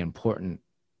are really important,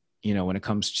 you know, when it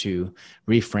comes to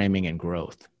reframing and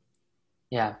growth.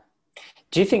 Yeah.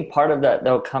 Do you think part of that,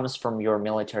 though, comes from your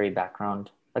military background?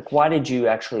 Like, why did you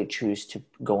actually choose to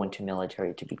go into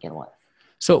military to begin with?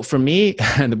 So for me,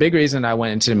 the big reason I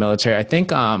went into the military, I think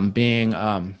being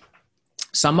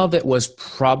some of it was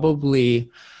probably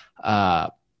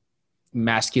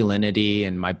masculinity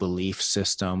and my belief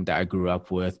system that I grew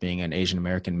up with, being an Asian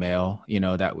American male, you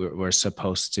know, that we're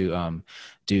supposed to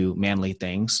do manly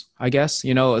things, I guess,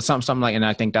 you know, something like, and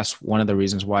I think that's one of the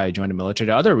reasons why I joined the military.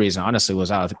 The other reason, honestly,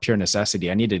 was out of pure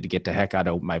necessity. I needed to get the heck out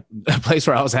of my place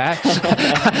where I was at.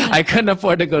 I couldn't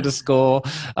afford to go to school.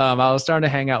 I was starting to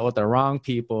hang out with the wrong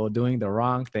people, doing the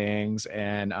wrong things.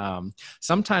 And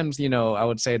sometimes, you know, I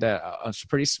would say that I was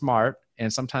pretty smart.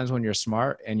 And sometimes when you're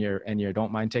smart and you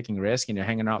don't mind taking risk and you're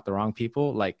hanging out with the wrong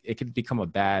people, like it could become a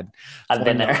bad I've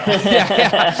been there.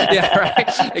 yeah,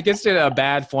 right. It gets to a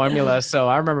bad formula. So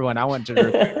I remember when I went to the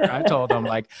recruiter, I told them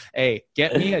like, hey,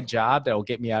 get me a job that will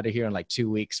get me out of here in like 2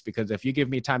 weeks. Because if you give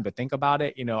me time to think about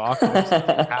it, you know, all kinds of stuff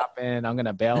can happen. I'm going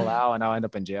to bail out and I'll end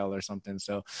up in jail or something.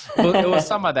 So it was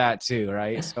some of that too.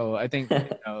 Right. So I think, you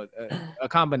know, a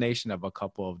combination of a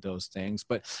couple of those things.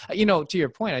 But, you know, to your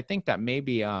point, I think that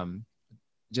maybe,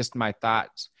 just my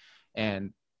thoughts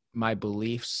and my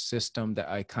belief system that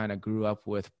I kind of grew up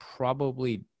with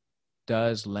probably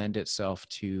does lend itself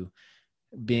to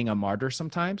being a martyr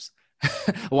sometimes,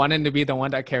 wanting to be the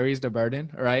one that carries the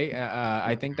burden, right?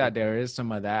 I think that there is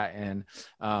some of that. And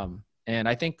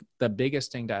I think the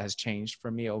biggest thing that has changed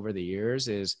for me over the years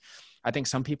is I think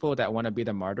some people that want to be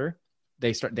the martyr,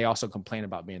 they also complain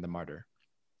about being the martyr.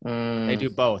 They do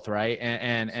both, right?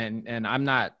 And I'm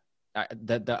not,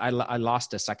 I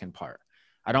lost the second part.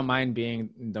 I don't mind being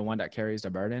the one that carries the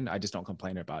burden. I just don't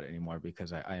complain about it anymore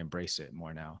because I embrace it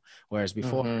more now. Whereas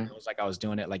before, it was like I was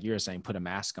doing it, like you were saying, put a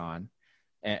mask on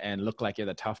and look like you're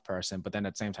the tough person, but then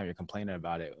at the same time you're complaining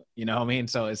about it. You know what I mean?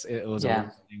 So it was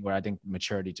a thing where I think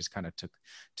maturity just kind of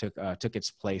took its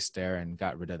place there and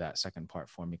got rid of that second part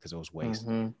for me because it was waste.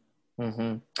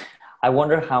 I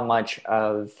wonder how much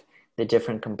of the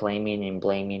different complaining and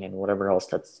blaming and whatever else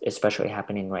that's especially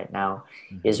happening right now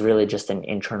is really just an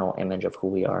internal image of who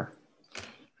we are.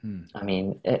 I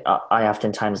mean, I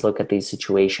oftentimes look at these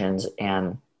situations,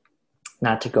 and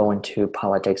not to go into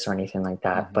politics or anything like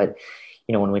that, but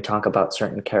you know, when we talk about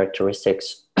certain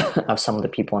characteristics of some of the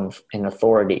people in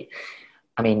authority,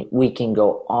 I mean, we can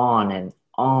go on and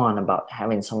on about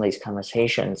having some of these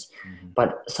conversations,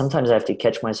 but sometimes I have to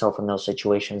catch myself in those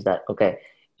situations that, okay,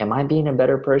 am I being a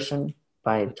better person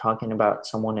by talking about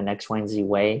someone in X, Y, and Z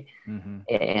way?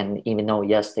 And even though,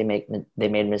 yes, they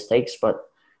made mistakes, but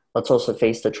let's also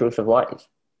face the truth of life.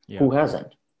 Yeah. Who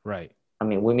hasn't? Right. I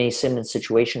mean, we may sit in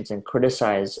situations and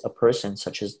criticize a person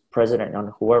such as president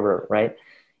or whoever, right?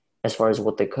 As far as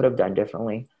what they could have done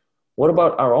differently. What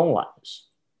about our own lives?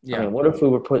 Yeah. I mean, what if we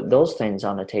would put those things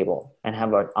on the table and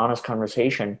have an honest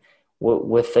conversation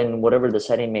within whatever the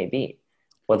setting may be,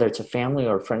 whether it's a family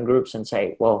or friend groups, and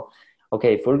say, well,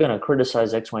 okay, if we're going to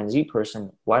criticize X, Y, and Z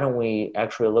person, why don't we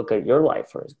actually look at your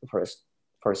life for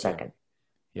a second?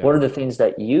 Yeah. What are the things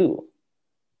that you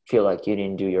feel like you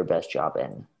didn't do your best job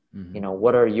in? You know,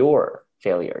 what are your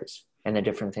failures and the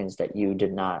different things that you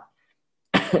did not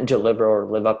deliver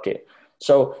or live up to?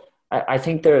 So I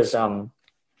think there's a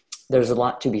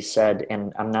lot to be said,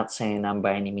 and I'm not saying I'm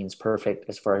by any means perfect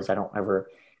as far as I don't ever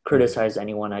criticize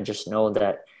anyone. I just know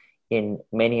that in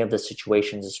many of the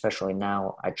situations, especially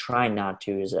now, I try not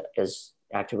to as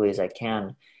actively as I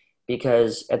can,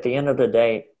 because at the end of the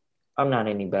day, I'm not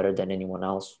any better than anyone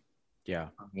else. Yeah.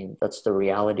 I mean, that's the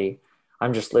reality.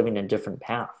 I'm just living a different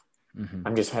path.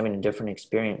 I'm just having a different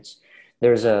experience.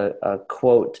 There's a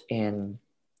quote in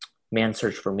Man's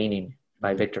Search for Meaning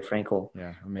by Viktor Frankl, Yeah,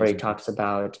 where he amazing. talks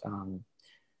about,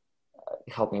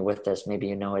 help me with this, maybe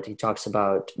you know it. He talks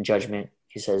about judgment.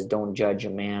 He says, don't judge a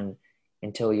man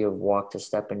until you have walked a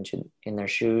step in their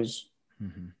shoes,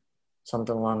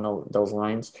 something along those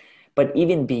lines. But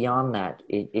even beyond that,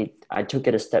 I took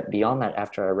it a step beyond that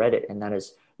after I read it, and that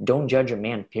is, don't judge a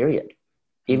man, period.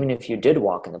 Even if you did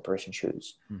walk in the person's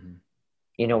shoes.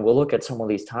 You know, we'll look at some of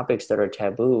these topics that are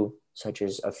taboo, such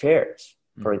as affairs,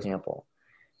 for example.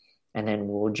 And then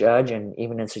we'll judge, and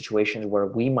even in situations where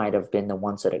we might have been the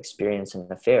ones that experienced an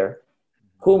affair,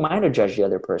 who might have judged the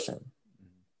other person?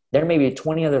 There may be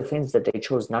 20 other things that they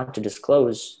chose not to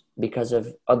disclose because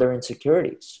of other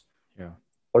insecurities,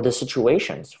 or the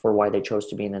situations for why they chose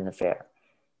to be in an affair.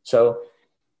 So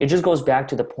it just goes back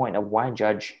to the point of, why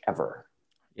judge ever?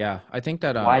 Yeah, I think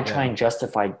that why try and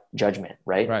justify judgment,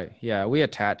 right? Right. Yeah, we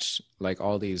attach like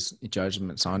all these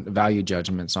value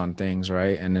judgments on things,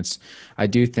 right? And I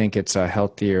do think it's a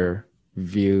healthier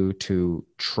view to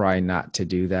try not to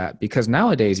do that, because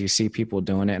nowadays you see people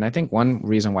doing it, and I think one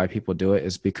reason why people do it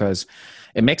is because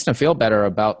it makes them feel better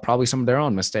about probably some of their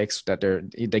own mistakes, that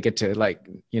they get to, like,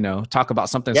 you know, talk about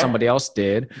something somebody else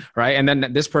did, right? And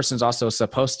then this person's also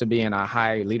supposed to be in a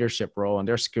high leadership role, and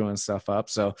they're screwing stuff up.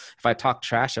 So if I talk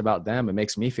trash about them, it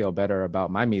makes me feel better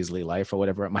about my measly life or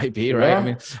whatever it might be, right? I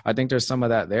mean, I think there's some of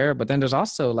that there, but then there's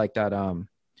also like that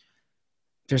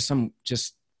there's some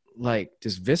just like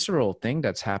this visceral thing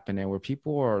that's happening where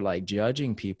people are like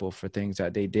judging people for things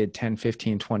that they did 10,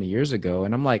 15, 20 years ago.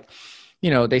 And I'm like,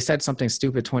 you know, they said something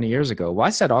stupid 20 years ago. Well, I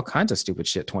said all kinds of stupid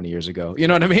shit 20 years ago. You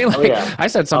know what I mean? Like, I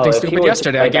said something stupid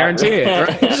yesterday. I guarantee it.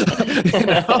 Right? You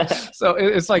know? So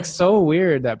it's like so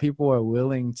weird that people are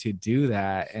willing to do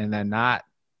that and then not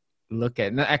look at.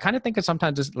 And I kind of think it's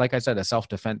sometimes just, like I said, a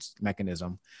self-defense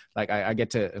mechanism. Like I get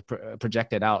to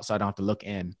project it out so I don't have to look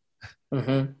in.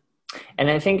 And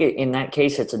I think in that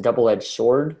case, it's a double-edged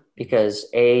sword, because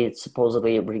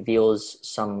supposedly it reveals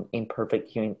some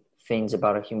imperfect things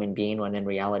about a human being, when in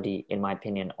reality, in my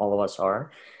opinion, all of us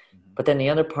are. But then the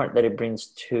other part that it brings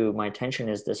to my attention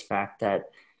is this fact that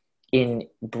in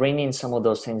bringing some of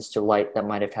those things to light that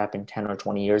might have happened 10 or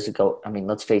 20 years ago, I mean,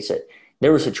 let's face it,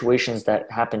 there were situations that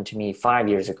happened to me 5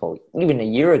 years ago, even a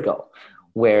year ago,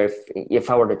 where if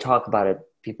I were to talk about it,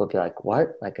 people would be like,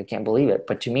 what? Like, I can't believe it.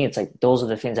 But to me, it's like, those are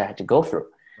the things I had to go through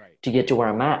to get to where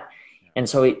I'm at. And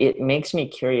so it makes me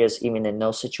curious, even in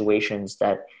those situations,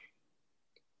 that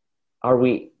are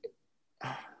we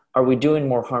doing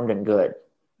more harm than good?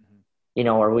 You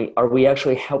know, are we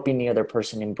actually helping the other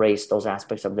person embrace those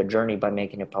aspects of their journey by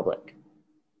making it public,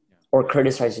 or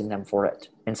criticizing them for it,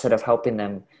 instead of helping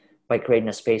them by creating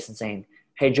a space and saying,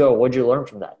 hey, Joe, what'd you learn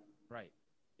from that? Right.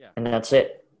 Yeah. And that's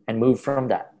it. And move from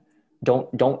that.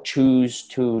 Don't choose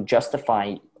to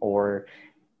justify or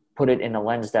put it in a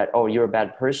lens that, oh, you're a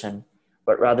bad person,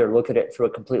 but rather look at it through a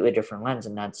completely different lens.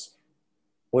 And that's,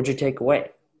 what'd you take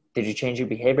away? Did you change your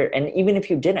behavior? And even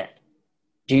if you didn't,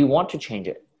 do you want to change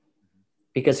it?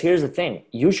 Because here's the thing,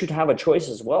 you should have a choice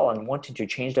as well on wanting to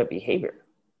change that behavior,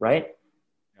 right?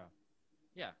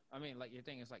 Yeah. I mean, like, your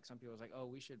thing is like, some people is like, oh,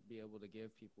 we should be able to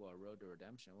give people a road to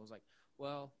redemption. It was like,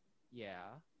 well,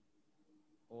 yeah.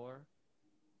 Or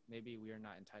maybe we are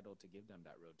not entitled to give them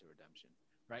that road to redemption,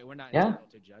 right? We're not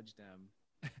entitled to judge them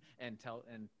and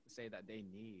say that they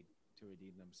need to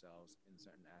redeem themselves in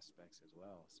certain aspects as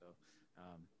well. So,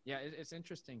 it's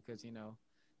interesting because, you know,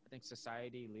 I think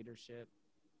society, leadership,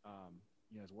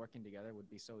 you know, working together would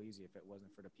be so easy if it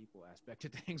wasn't for the people aspect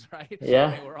of things, right? Yeah.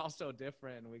 I mean, we're all so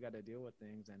different and we got to deal with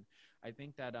things. And I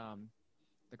think that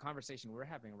the conversation we're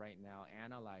having right now,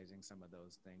 analyzing some of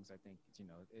those things, I think, you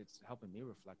know, it's helping me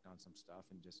reflect on some stuff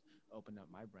and just open up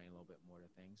my brain a little bit more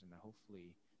to things. And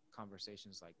hopefully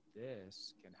conversations like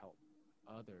this can help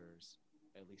others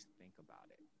at least think about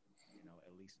it, you know,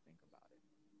 at least think about it.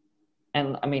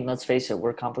 And I mean, let's face it,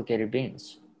 we're complicated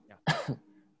beings. Yeah.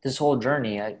 This whole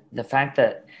journey, the fact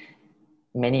that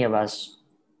many of us,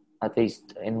 at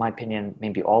least in my opinion,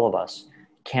 maybe all of us,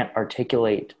 can't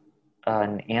articulate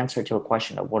an answer to a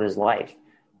question of what is life,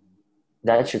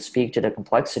 that should speak to the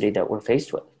complexity that we're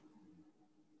faced with,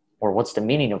 or what's the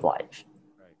meaning of life.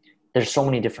 Right. There's so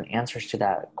many different answers to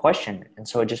that question. And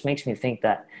so it just makes me think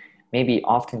that maybe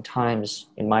oftentimes,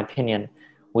 in my opinion,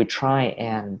 we try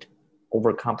and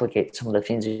overcomplicate some of the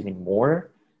things even more,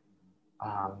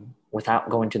 without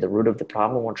going to the root of the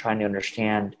problem. We're trying to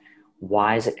understand,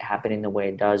 why is it happening the way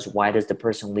it does? Why does the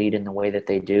person lead in the way that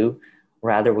they do?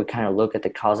 Rather, we kind of look at the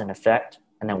cause and effect,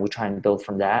 and then we try and build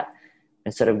from that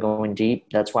instead of going deep.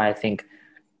 That's why I think,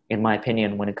 in my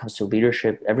opinion, when it comes to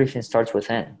leadership, everything starts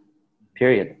within,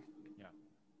 period.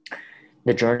 Yeah.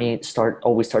 The journey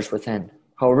always starts within.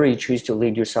 however you choose to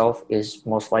lead yourself is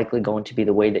most likely going to be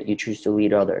the way that you choose to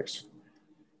lead others.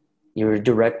 You're a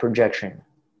direct projection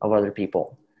of other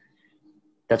people.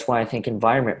 That's why I think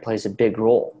environment plays a big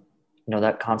role. You know,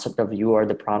 that concept of you are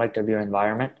the product of your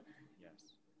environment.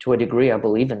 Yes. To a degree, I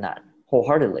believe in that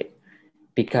wholeheartedly,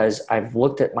 because I've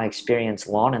looked at my experience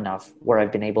long enough where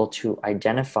I've been able to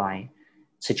identify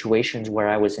situations where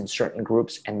I was in certain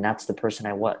groups and that's the person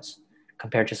I was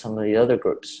compared to some of the other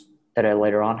groups that I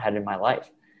later on had in my life.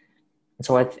 And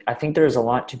so I think there's a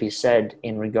lot to be said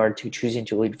in regard to choosing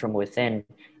to lead from within,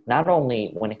 not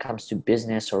only when it comes to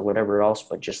business or whatever else,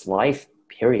 but just life,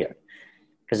 period.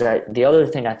 Because the other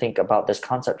thing I think about this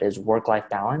concept is work-life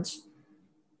balance.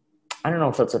 I don't know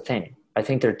if that's a thing. I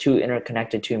think they're too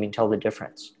interconnected to even tell the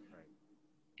difference. Right.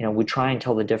 You know, we try and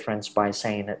tell the difference by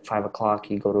saying at 5 o'clock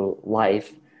you go to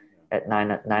life, at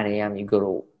 9 a.m. you go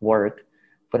to work.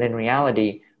 But in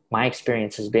reality, my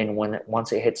experience has been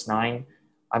once it hits 9,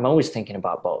 I'm always thinking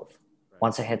about both. Right.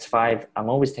 Once it hits 5, I'm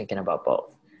always thinking about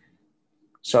both.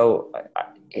 So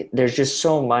there's just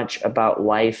so much about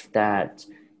life that,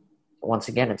 once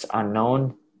again, it's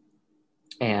unknown.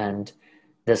 And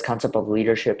this concept of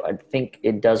leadership, I think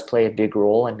it does play a big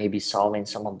role in maybe solving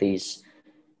some of these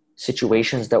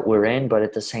situations that we're in. But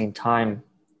at the same time,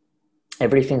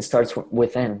 everything starts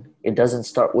within. It doesn't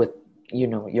start with, you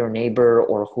know, your neighbor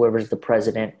or whoever's the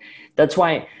president. That's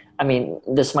why, I mean,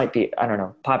 this might be, I don't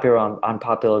know, popular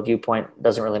unpopular viewpoint,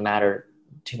 doesn't really matter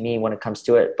to me when it comes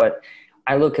to it. But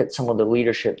I look at some of the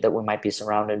leadership that we might be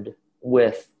surrounded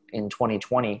with in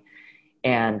 2020,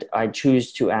 and I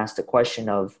choose to ask the question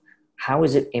of how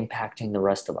is it impacting the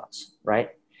rest of us, right?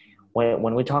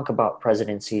 When we talk about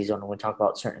presidencies and when we talk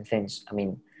about certain things, I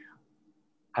mean,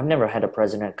 I've never had a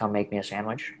president come make me a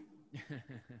sandwich.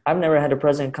 I've never had a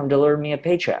president come deliver me a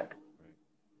paycheck.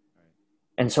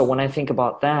 And so when I think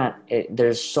about that,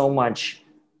 there's so much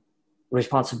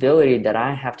responsibility that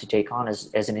I have to take on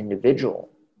as an individual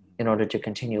in order to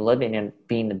continue living and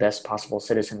being the best possible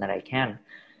citizen that I can.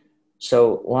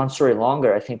 So long story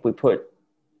longer, I think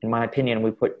in my opinion,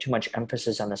 we put too much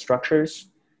emphasis on the structures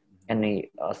and the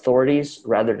authorities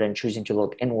rather than choosing to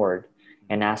look inward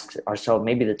and ask ourselves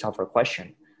maybe the tougher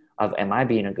question of, am I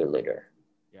being a good leader?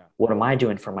 Yeah. What am I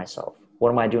doing for myself?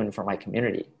 What am I doing for my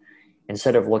community?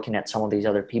 Instead of looking at some of these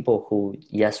other people who,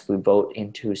 yes, we vote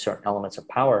into certain elements of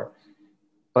power,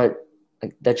 but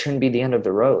that shouldn't be the end of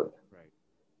the road. Right.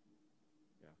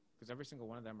 Yeah. Because every single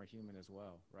one of them are human as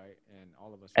well, right? And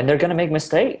all of us. And they're going to make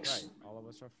mistakes. Right. All of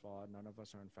us are flawed. None of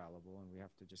us are infallible, and we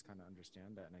have to just kind of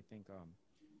understand that. And I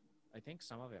think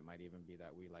some of it might even be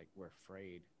that we're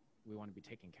afraid. We want to be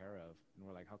taken care of, and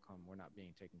we're like, how come we're not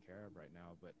being taken care of right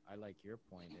now? But I like your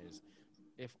point is,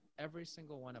 if every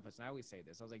single one of us, and I always say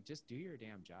this, I was like, just do your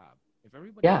damn job. If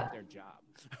everybody did their job,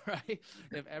 right?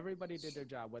 If everybody did their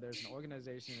job, whether it's an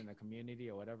organization, in a community,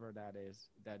 or whatever that is,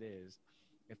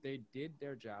 if they did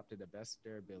their job to the best of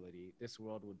their ability, this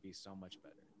world would be so much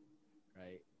better,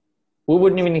 right? We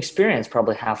wouldn't even experience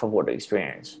probably half of what we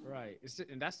experience. Right.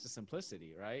 And that's the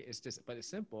simplicity, right? But it's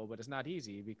simple, but it's not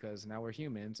easy because now we're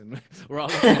humans and we're all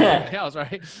looking at everything else,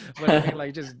 right? But I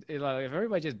mean, if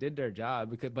everybody just did their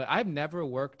job, but I've never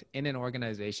worked in an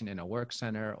organization, in a work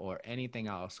center or anything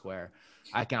else where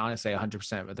I can honestly say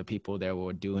 100% of the people there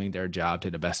were doing their job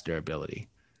to the best of their ability.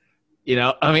 You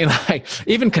know, I mean, like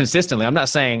even consistently, I'm not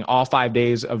saying all 5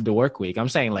 days of the work week. I'm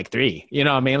saying like 3, you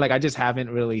know what I mean? Like I just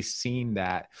haven't really seen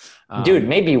that. Dude,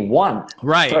 maybe 1.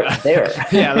 Right. Start there.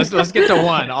 Yeah. Let's get to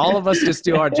 1. All of us just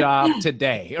do our job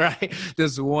today, right?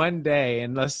 Just one day,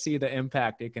 and let's see the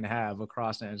impact it can have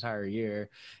across an entire year.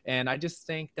 And I just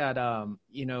think that,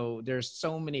 you know, there's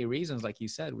so many reasons, like you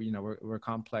said, we're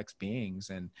complex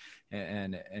beings and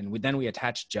then we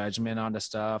attach judgment onto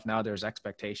stuff. Now there's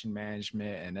expectation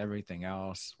management and everything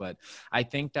else. But I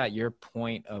think that your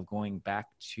point of going back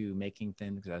to making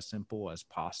things as simple as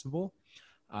possible,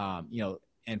 you know,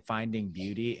 and finding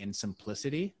beauty in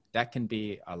simplicity, that can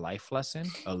be a life lesson,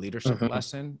 a leadership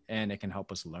lesson, and it can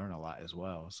help us learn a lot as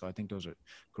well. So I think those are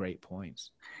great points.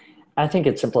 I think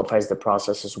it simplifies the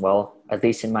process as well. At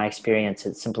least in my experience,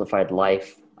 it simplified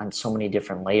life on so many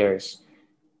different layers.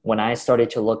 When I started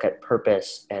to look at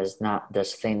purpose as not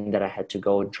this thing that I had to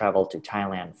go and travel to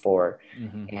Thailand for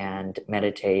and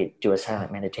meditate, do a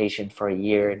silent meditation for a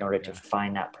year in order to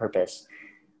find that purpose,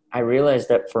 I realized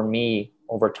that for me,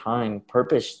 over time,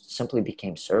 purpose simply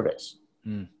became service,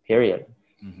 period.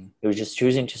 It was just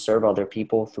choosing to serve other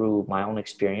people through my own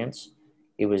experience.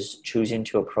 It was choosing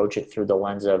to approach it through the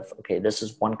lens of, okay, this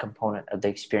is one component of the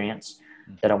experience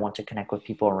that I want to connect with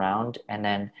people around. And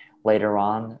then later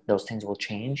on, those things will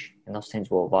change and those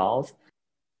things will evolve.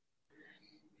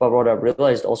 But what I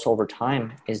realized also over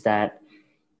time is that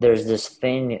there's this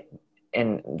thing,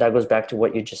 and that goes back to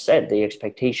what you just said, the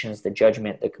expectations, the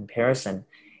judgment, the comparison.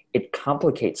 It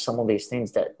complicates some of these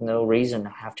things that no reason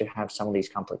have to have some of these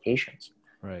complications.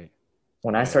 Right.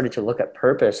 When I started to look at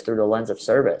purpose through the lens of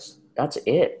service, that's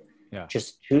it. Yeah.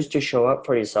 Just choose to show up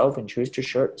for yourself and choose to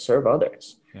serve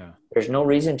others. Yeah. There's no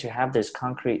reason to have this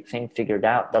concrete thing figured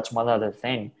out. That's one other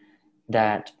thing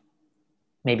that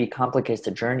maybe complicates the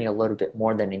journey a little bit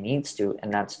more than it needs to.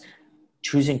 And that's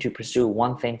choosing to pursue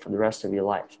one thing for the rest of your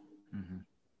life. Mm-hmm.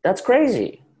 That's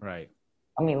crazy. Right.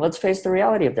 I mean, let's face the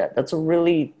reality of that. That's a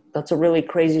really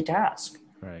crazy task.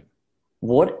 Right.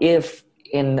 What if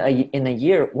in a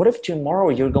year, what if tomorrow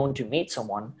you're going to meet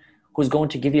someone who's going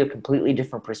to give you a completely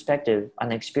different perspective on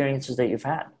the experiences that you've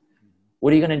had?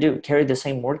 What are you going to do? Carry the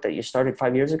same work that you started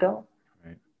 5 years ago?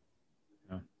 Right.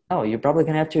 Yeah. No, you're probably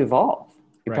going to have to evolve.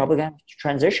 You're probably going to have to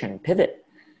transition, pivot.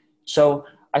 So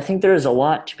I think there is a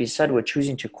lot to be said with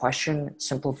choosing to question,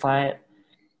 simplify it,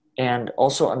 and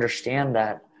also understand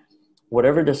that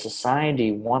whatever the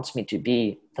society wants me to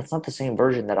be, that's not the same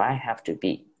version that I have to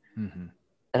be. Mm-hmm.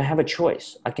 That I have a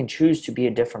choice. I can choose to be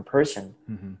a different person.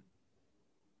 Mm-hmm.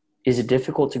 Is it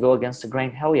difficult to go against the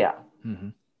grain? Hell yeah. Mm-hmm.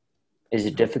 Is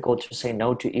it difficult to say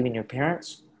no to even your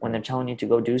parents when they're telling you to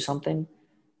go do something?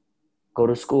 Go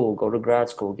to school, go to grad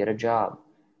school, get a job.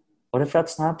 What if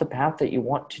that's not the path that you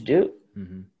want to do?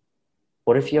 Mm-hmm.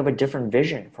 What if you have a different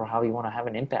vision for how you want to have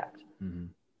an impact? Mm-hmm.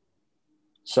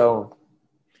 So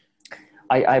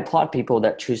I applaud people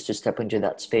that choose to step into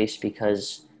that space,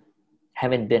 because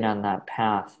having been on that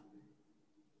path,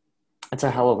 it's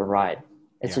a hell of a ride.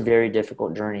 It's a very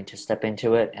difficult journey to step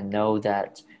into it and know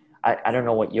that I don't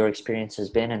know what your experience has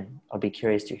been, and I'll be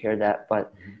curious to hear that.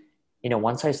 But, you know,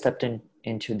 once I stepped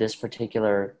into this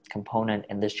particular component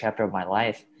in this chapter of my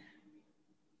life,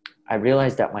 I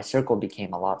realized that my circle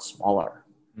became a lot smaller.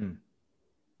 Mm.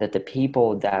 That the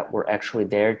people that were actually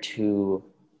there to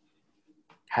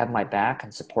have my back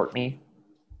and support me,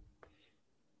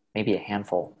 maybe a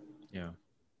handful. Yeah.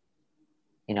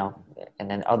 You know,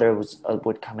 and then others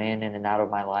would come in and out of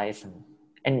my life,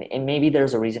 and maybe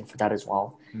there's a reason for that as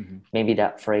well. Mm-hmm. Maybe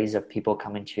that phrase of people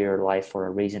come into your life for a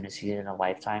reason, a season, a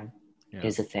lifetime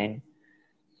is a thing.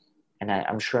 And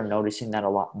I'm sure I'm noticing that a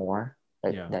lot more,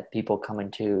 that people come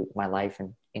into my life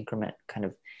in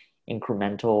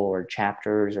incremental or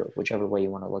chapters, or whichever way you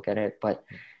want to look at it. But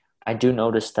I do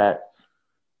notice that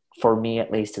for me,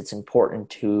 at least, it's important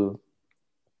to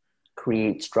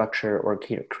create structure or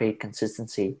create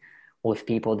consistency with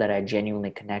people that I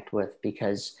genuinely connect with,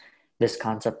 because this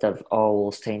concept of,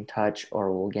 we'll stay in touch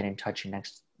or we'll get in touch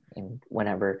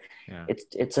whenever,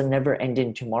 it's a never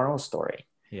ending tomorrow story.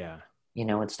 Yeah. You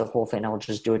know, it's the whole thing. I'll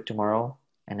just do it tomorrow.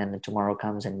 And then the tomorrow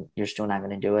comes and you're still not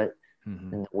going to do it.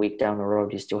 Mm-hmm. And a week down the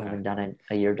road, you still haven't done it.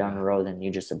 A year down the road, then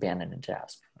you just abandon the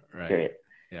task. Right. Period.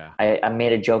 Yeah. I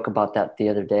made a joke about that the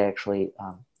other day, actually.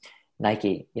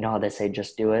 Nike, you know how they say,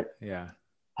 just do it? Yeah.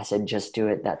 I said, just do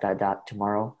it, ...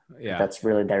 tomorrow. Yeah. That's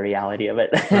really the reality of it.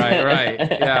 Right.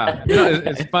 Yeah. You know,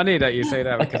 it's funny that you say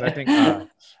that, because I think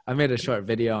I made a short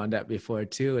video on that before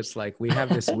too. It's like we have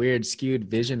this weird skewed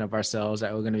vision of ourselves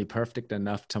that we're going to be perfect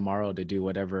enough tomorrow to do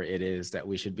whatever it is that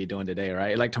we should be doing today,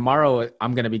 right? Like tomorrow,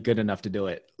 I'm going to be good enough to do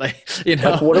it. Like, you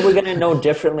know, like, what are we going to know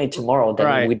differently tomorrow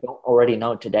than we don't already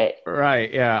know today?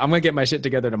 Right. Yeah. I'm going to get my shit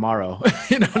together tomorrow,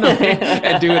 you know,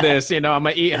 and do this, you know, I'm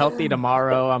going to eat healthy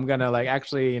tomorrow. I'm going to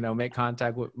actually, you know, make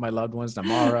contact with my loved ones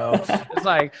tomorrow.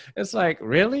 It's like,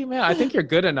 really, man, I think you're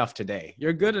good enough today.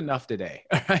 You're good enough today,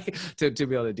 right? To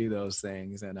be able to do those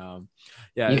things. And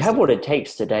you have what it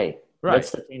takes today. Right.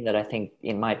 That's the thing that I think,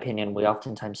 in my opinion, we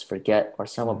oftentimes forget, or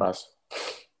some of us,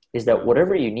 is that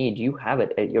whatever you need, you have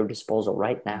it at your disposal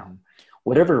right now.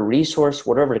 Whatever resource,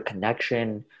 whatever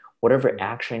connection, whatever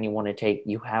action you want to take,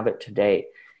 you have it today.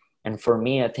 And for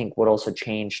me, I think what also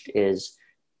changed is,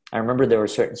 I remember there were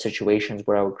certain situations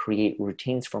where I would create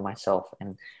routines for myself.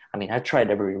 And I mean, I tried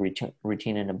every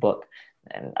routine in a book,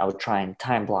 and I would try and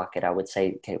time block it. I would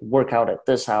say, okay, work out at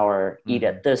this hour, eat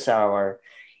at this hour.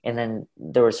 And then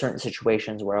there were certain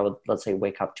situations where I would, let's say,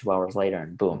 wake up 2 hours later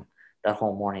and boom, that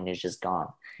whole morning is just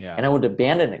gone. Yeah. And I would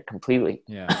abandon it completely.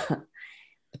 Yeah.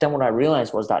 But then what I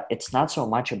realized was that it's not so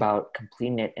much about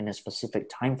completing it in a specific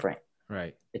time frame.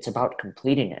 Right. It's about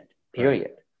completing it,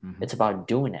 period. Right. Mm-hmm. It's about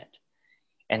doing it.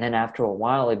 And then after a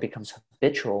while, it becomes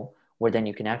habitual, where then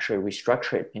you can actually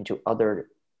restructure it into other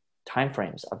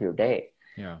timeframes of your day.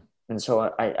 Yeah. And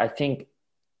so I think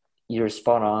you're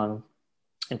spot on.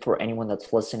 And for anyone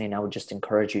that's listening, I would just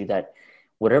encourage you that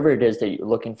whatever it is that you're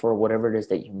looking for, whatever it is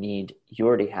that you need, you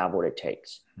already have what it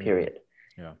takes, period.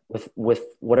 Yeah. With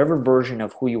whatever version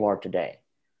of who you are today,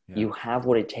 You have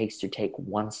what it takes to take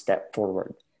one step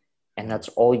forward. And that's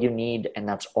all you need. And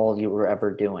that's all you were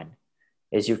ever doing,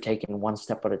 is you're taking one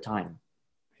step at a time.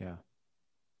 Yeah,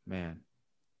 man.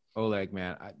 Oleg,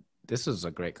 man, this was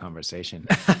a great conversation.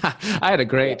 I had a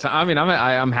great time. I mean,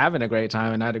 I'm having a great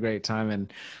time, and I had a great time.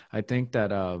 And I think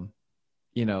that,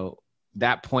 you know,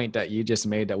 that point that you just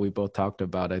made that we both talked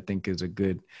about, I think is a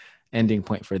good ending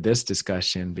point for this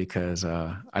discussion, because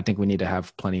I think we need to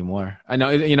have plenty more. I know,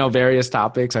 you know, various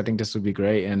topics. I think this would be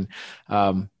great. And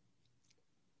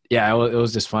yeah, it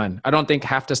was just fun. I don't think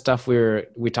half the stuff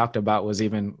we talked about was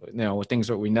even, you know, things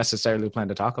that we necessarily planned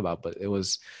to talk about, but it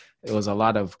was a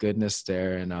lot of goodness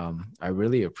there. And I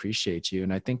really appreciate you.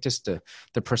 And I think just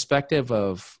the perspective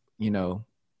of, you know,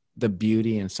 the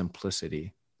beauty and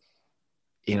simplicity,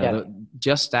 you know,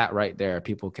 just that right there,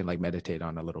 people can like meditate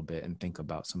on a little bit and think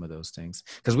about some of those things,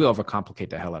 because we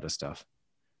overcomplicate the hell out of stuff.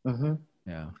 Mm-hmm.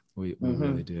 Yeah, we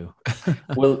really do.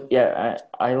 Well, yeah,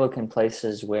 I look in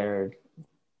places where,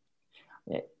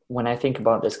 when I think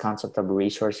about this concept of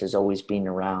resources always being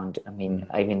around, I mean,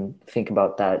 I even think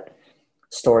about that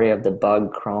story of the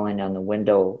bug crawling on the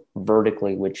window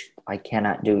vertically, which I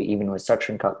cannot do even with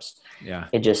suction cups. Yeah.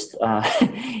 It just,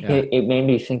 it made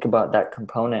me think about that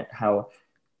component, how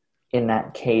in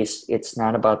that case, it's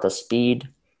not about the speed.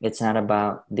 It's not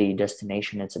about the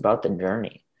destination. It's about the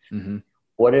journey. Mm-hmm.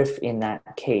 What if in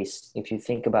that case, if you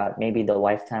think about maybe the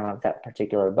lifetime of that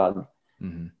particular bug,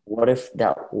 what if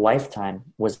that lifetime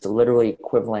was literally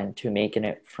equivalent to making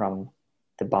it from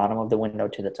the bottom of the window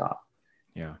to the top?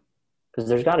 Yeah. Because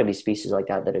there's got to be species like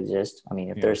that exist. I mean,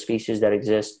 if there are species that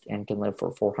exist and can live for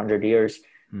 400 years,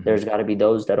 there's got to be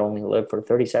those that only live for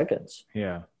 30 seconds.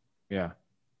 Yeah. Yeah.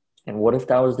 And what if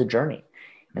that was the journey?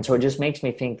 And so it just makes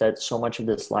me think that so much of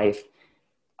this life,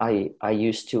 I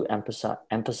used to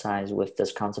emphasize with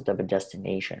this concept of a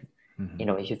destination. You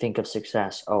know, if you think of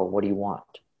success, oh, what do you want?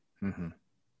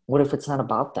 What if it's not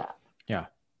about that? Yeah.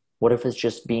 What if it's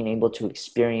just being able to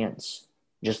experience,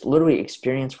 just literally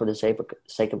experience for the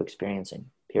sake of experiencing,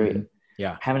 period.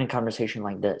 Yeah. Having a conversation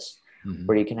like this,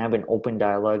 where you can have an open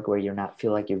dialogue, where you're not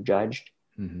feel like you're judged,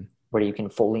 where you can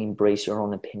fully embrace your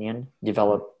own opinion,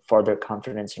 develop further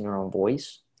confidence in your own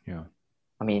voice. Yeah.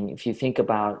 I mean, if you think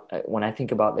about, when I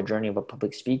think about the journey of a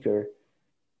public speaker,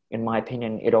 in my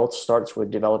opinion, it all starts with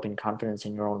developing confidence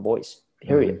in your own voice,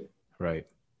 period. Right.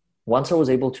 Once I was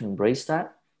able to embrace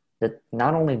that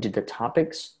not only did the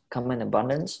topics come in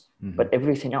abundance, but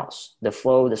everything else, the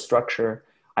flow, the structure,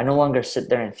 I no longer sit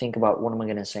there and think about what am I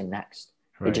going to say next.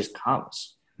 Right. It just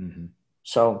comes.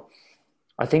 So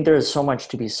I think there is so much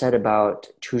to be said about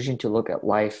choosing to look at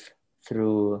life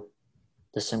through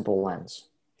the simple lens.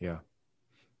 Yeah.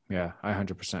 Yeah. I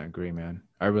 100% agree, man.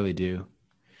 I really do,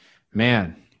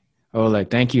 man. Oh,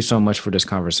 like, thank you so much for this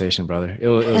conversation, brother. It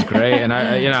was great. And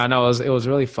I know it was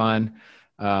really fun.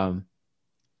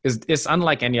 It's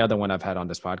unlike any other one I've had on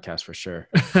this podcast, for sure.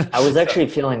 I was actually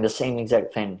feeling the same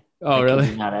exact thing. Oh, really?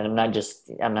 And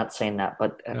I'm not saying that,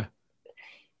 but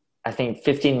I think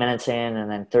 15 minutes in and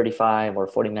then 35 or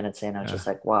 40 minutes in, I was just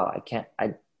like, wow,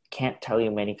 I can't tell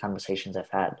you many conversations I've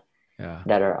had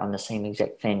that are on the same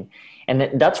exact thing.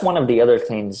 And that's one of the other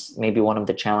things, maybe one of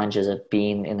the challenges of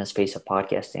being in the space of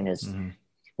podcasting is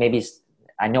maybe,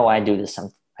 I know I do this.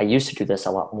 I used to do this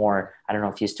a lot more. I don't know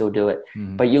if you still do it,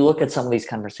 but you look at some of these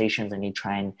conversations and you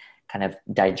try and kind of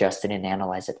digest it and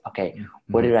analyze it. Okay,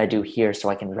 what did I do here so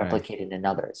I can replicate it in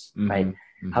others, right?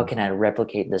 How can I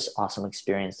replicate this awesome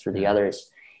experience through the others?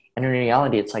 And in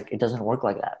reality, it's like, it doesn't work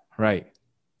like that. Right.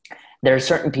 There are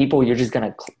certain people you're just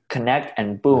going to connect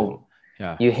and boom,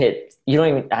 you don't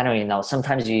even know.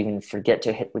 Sometimes you even forget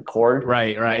to hit record.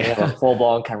 Right. You have a full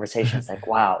blown conversation. It's like,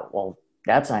 wow, well,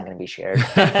 that's not going to be shared.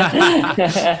 For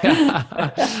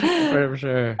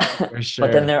sure.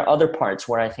 But then there are other parts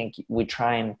where I think we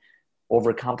try and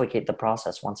overcomplicate the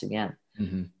process once again.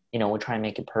 You know, we try and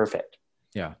make it perfect.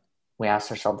 Yeah. We ask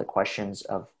ourselves the questions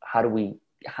of how do we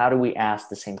ask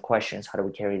the same questions? How do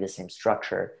we carry the same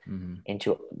structure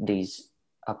into these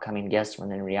upcoming guests,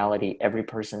 when in reality, every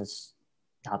person's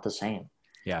not the same.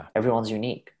 Yeah. Everyone's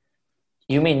unique.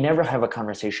 You may never have a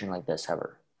conversation like this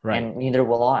ever. Right. And neither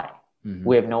will I.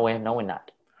 We have no way of knowing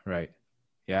that. Right.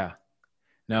 Yeah.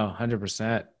 No,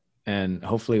 100%. And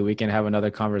hopefully we can have another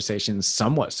conversation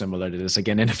somewhat similar to this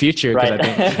again in the future. Cause I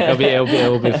think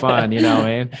it'll be fun, you know what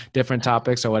I mean? Different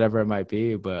topics or whatever it might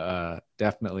be, but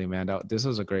definitely, man, this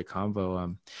was a great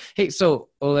combo. Hey, so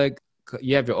Oleg,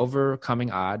 you have your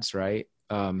Overcoming Odds, right?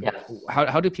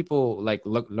 How do people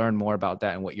learn more about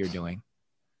that and what you're doing?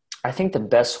 I think the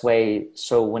best way,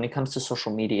 so when it comes to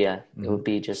social media, it would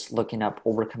be just looking up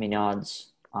Overcoming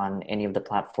Odds on any of the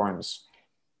platforms.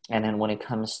 And then when it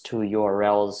comes to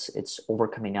URLs, it's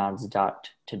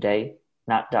overcomingodds.today,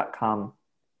 not .com.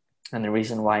 And the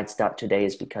reason why it's .today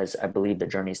is because I believe the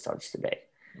journey starts today.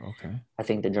 Okay. I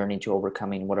think the journey to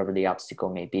overcoming whatever the obstacle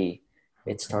may be,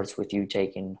 it starts with you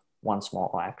taking one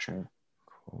small action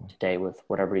today with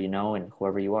whatever you know and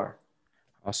whoever you are.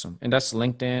 Awesome. And that's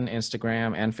LinkedIn,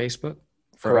 Instagram, and Facebook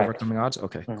for Correct. Overcoming Odds?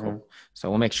 Okay, cool. So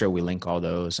we'll make sure we link all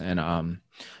those. And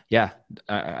we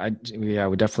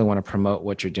definitely want to promote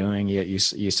what you're doing. You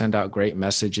send out great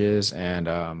messages, and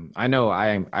I know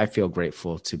I feel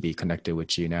grateful to be connected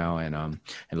with you now, and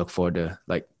look forward to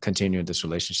like continuing this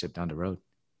relationship down the road.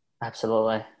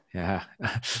 Absolutely. Yeah.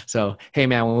 So, hey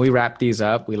man, when we wrap these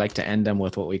up, we like to end them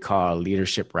with what we call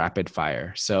leadership rapid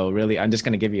fire. So really, I'm just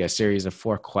going to give you a series of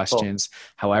 4 questions,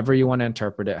 however you want to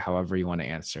interpret it, however you want to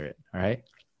answer it. All right.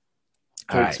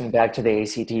 Takes me back to the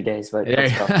ACT days, but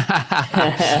let's go.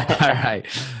 All right.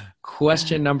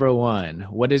 Question number 1.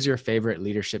 What is your favorite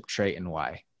leadership trait and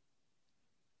why?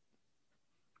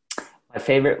 My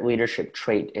favorite leadership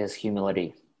trait is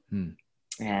humility.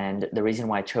 And the reason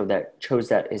why I chose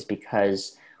that is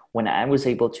because when I was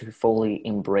able to fully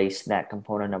embrace that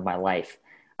component of my life,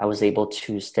 I was able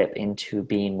to step into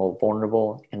being more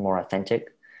vulnerable and more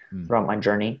authentic throughout my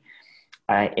journey.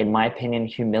 In my opinion,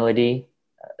 humility,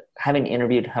 having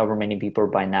interviewed however many people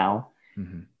by now,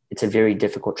 it's a very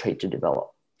difficult trait to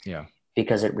develop. Yeah.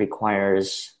 Because it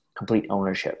requires complete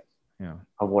ownership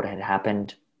of what had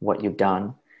happened, what you've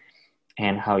done,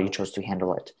 and how you chose to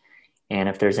handle it. And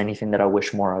if there's anything that I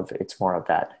wish more of, it's more of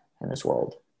that in this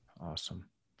world.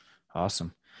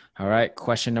 Awesome. All right.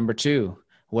 Question number 2.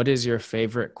 What is your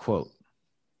favorite quote?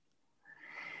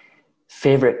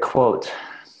 Favorite quote.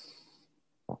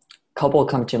 Couple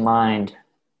come to mind.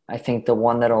 I think the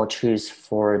one that I'll choose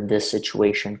for this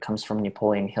situation comes from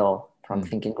Napoleon Hill from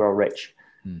Think and Grow Rich.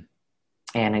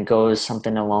 And it goes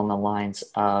something along the lines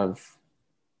of,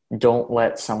 don't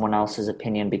let someone else's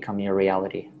opinion become your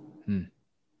reality.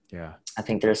 Yeah. I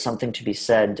think there's something to be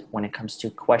said when it comes to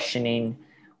questioning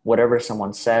whatever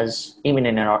someone says, even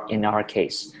in our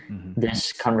case.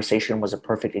 This conversation was a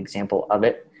perfect example of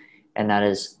it. And that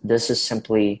is, this is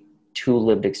simply 2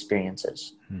 lived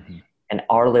experiences. And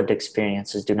our lived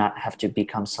experiences do not have to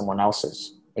become someone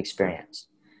else's experience.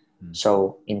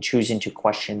 So in choosing to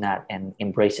question that and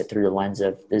embrace it through the lens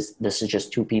of this is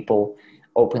just 2 people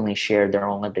openly shared their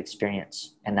own lived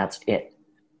experience, and that's it.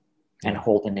 And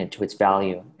holding it to its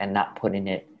value and not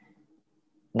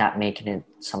making it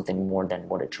something more than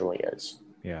what it truly is.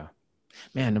 Yeah.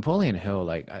 Man, Napoleon Hill,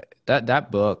 like that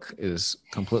book is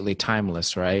completely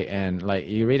timeless, right? And like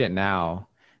you read it now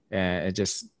and it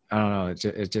just, I don't know,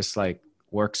 it just like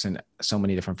works in so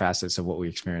many different facets of what we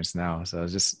experience now. So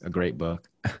it's just a great book.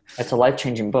 It's a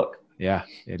life-changing book. Yeah,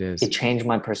 it is. It changed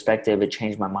my perspective. It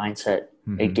changed my mindset.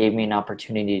 It gave me an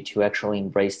opportunity to actually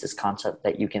embrace this concept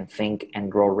that you can think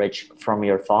and grow rich from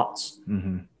your thoughts,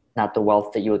 not the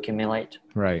wealth that you accumulate.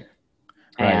 Right.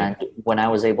 And when I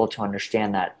was able to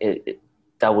understand that,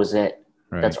 that was it.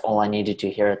 Right. That's all I needed to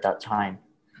hear at that time.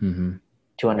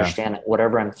 To understand that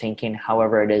whatever I'm thinking,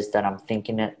 however it is that I'm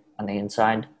thinking it on the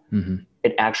inside,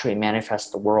 it actually manifests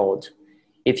the world.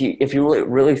 If you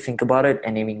really think about it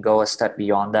and even go a step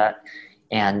beyond that,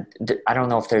 and I don't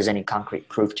know if there's any concrete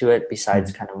proof to it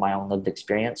besides kind of my own lived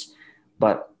experience,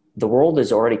 but the world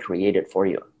is already created for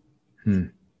you.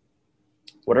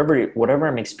 Whatever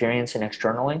I'm experiencing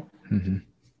externally,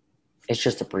 it's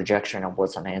just a projection of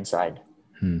what's on the inside.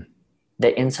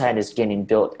 The inside is getting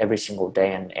built every single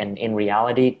day. And in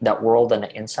reality, that world on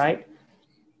the inside,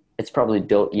 it's probably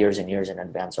built years and years in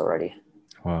advance already.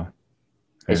 Wow.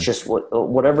 It's just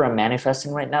whatever I'm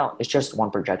manifesting right now, it's just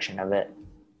one projection of it.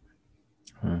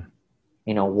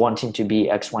 You know, wanting to be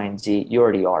X, Y, and Z, you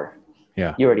already are.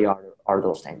 Yeah. You already are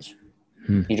those things.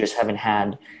 You just haven't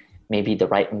had maybe the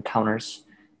right encounters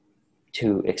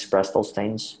to express those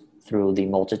things through the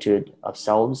multitude of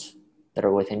selves that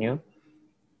are within you.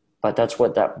 But that's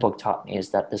what that book taught me, is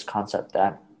that this concept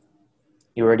that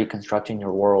you're already constructing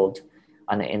your world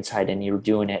on the inside and you're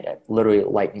doing it at literally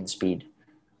lightning speed.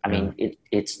 I mean,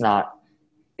 it's not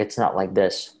like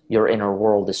this. Your inner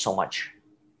world is so much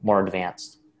more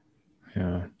advanced.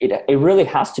 Yeah. It really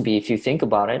has to be, if you think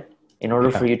about it, in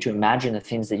order for you to imagine the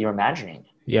things that you're imagining.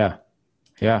 Yeah.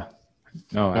 Yeah.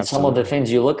 No, and absolutely. Some of the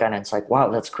things you look at, and it's like, wow,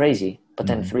 that's crazy. But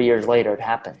then 3 years later, it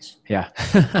happens. Yeah.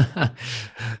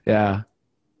 Yeah.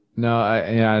 No,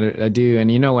 I do.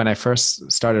 And, you know, when I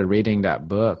first started reading that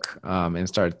book and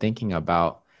started thinking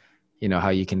about, how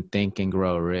you can think and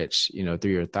grow rich,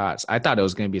 through your thoughts. I thought it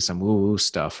was going to be some woo-woo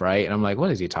stuff, right? And I'm like, what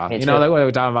is he talking? Me too. Like, what are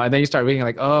we talking about? And then you start reading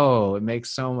like, oh, it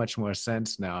makes so much more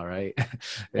sense now, right?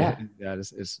 Yeah.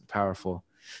 It's powerful.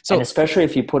 So, and especially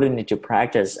if you put it into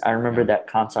practice, I remember that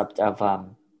concept of, I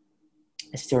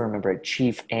still remember it,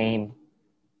 chief aim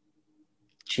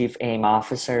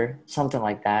officer, something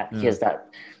like that. He has that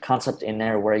concept in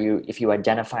there where if you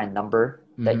identify a number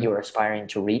that you're aspiring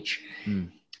to reach,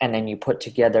 and then you put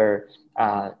together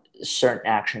certain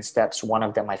action steps. One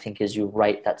of them, I think, is you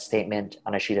write that statement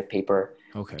on a sheet of paper,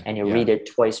 and you read it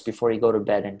twice before you go to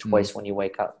bed and twice when you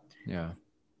wake up. Yeah.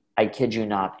 I kid you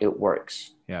not, it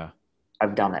works. Yeah.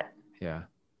 I've done it. Yeah.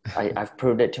 I've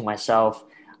proved it to myself.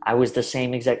 I was the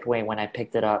same exact way when I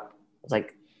picked it up. I was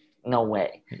like, no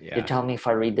way. Yeah. You're telling me if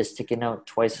I read this sticky note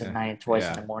twice at night, twice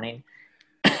in the morning,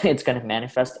 it's going to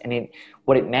manifest. I mean,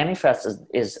 what it manifests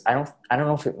is I don't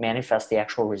know if it manifests the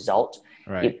actual result.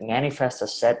 Right. It manifests a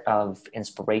set of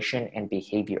inspiration and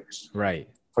behaviors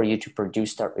for you to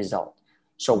produce that result.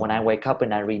 So when I wake up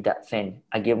and I read that thing,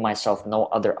 I give myself no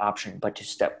other option but to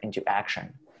step into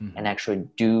action and actually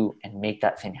do and make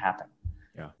that thing happen.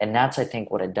 Yeah. And that's, I think,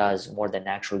 what it does more than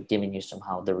actually giving you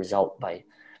somehow the result by,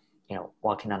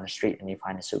 walking down the street and you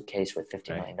find a suitcase with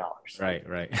 $50 million.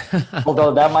 Right.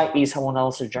 Although that might be someone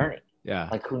else's journey. Yeah.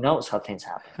 Like, who knows how things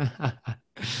happen.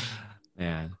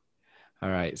 Man. All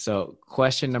right. So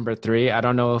question number 3, I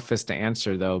don't know if it's the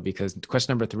answer though, because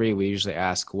question number 3, we usually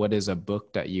ask, what is a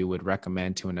book that you would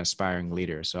recommend to an aspiring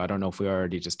leader? So I don't know if we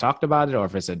already just talked about it or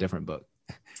if it's a different book.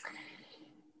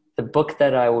 The book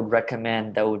that I would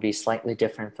recommend that would be slightly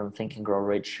different from Think and Grow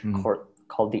Rich,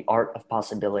 called The Art of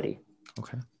Possibility.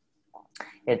 Okay.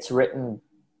 It's written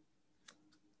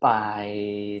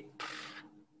by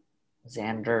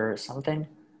Xander something.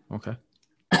 Okay.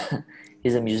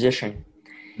 He's a musician.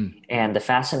 And the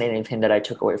fascinating thing that I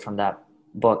took away from that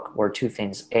book were 2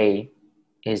 things. A,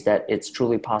 is that it's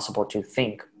truly possible to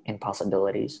think in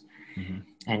possibilities.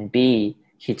 And B,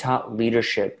 he taught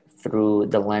leadership through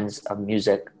the lens of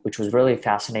music, which was really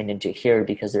fascinating to hear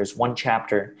because there's one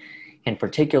chapter in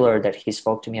particular that he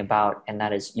spoke to me about, and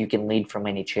that is you can lead from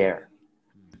any chair.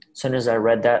 As soon as I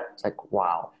read that, it's like,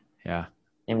 wow. Yeah.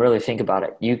 And really think about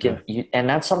it. You can, and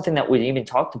that's something that we even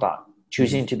talked about,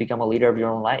 choosing to become a leader of your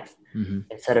own life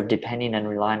instead of depending and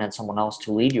relying on someone else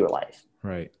to lead your life.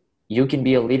 Right. You can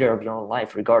be a leader of your own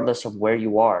life, regardless of where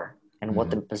you are and what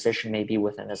the position may be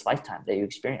within this lifetime that you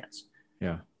experience.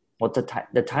 Yeah. What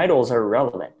the titles are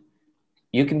irrelevant.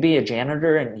 You can be a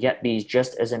janitor and yet be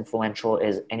just as influential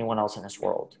as anyone else in this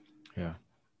world. Yeah.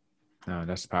 No,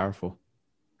 that's powerful.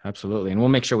 Absolutely. And we'll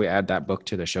make sure we add that book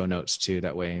to the show notes too,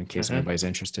 that way in case anybody's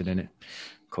interested in it.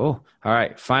 Cool. All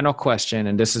right. Final question.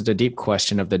 And this is the deep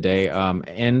question of the day.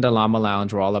 In the Llama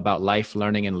Lounge, we're all about life,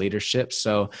 learning, and leadership.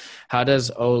 So how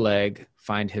does Oleg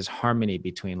find his harmony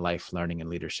between life, learning, and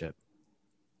leadership?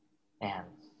 Man,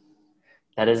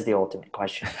 that is the ultimate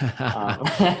question.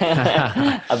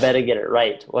 I better get it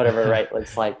right, whatever right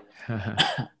looks like.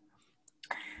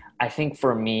 I think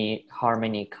for me,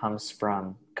 harmony comes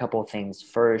from a couple of things.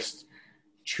 First,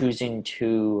 choosing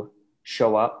to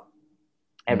show up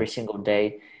every single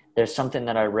day. There's something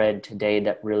that I read today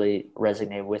that really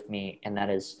resonated with me, and that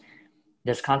is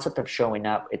this concept of showing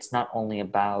up. It's not only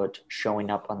about showing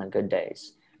up on the good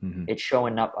days. It's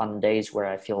showing up on the days where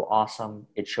I feel awesome.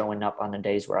 It's showing up on the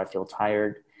days where I feel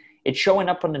tired. It's showing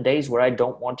up on the days where I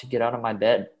don't want to get out of my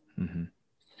bed.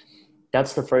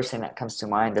 That's the first thing that comes to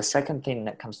mind. The second thing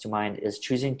that comes to mind is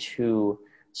choosing to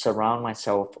surround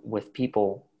myself with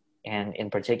people, and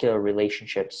in particular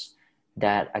relationships,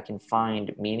 that I can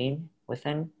find meaning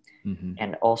within,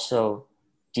 and also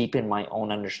deepen my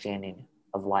own understanding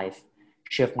of life,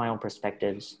 shift my own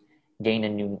perspectives, gain a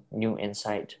new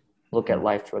insight, look at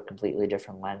life through a completely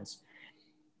different lens.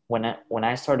 When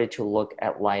I started to look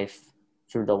at life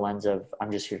through the lens of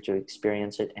I'm just here to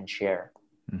experience it and share,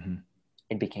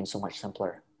 it became so much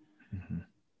simpler.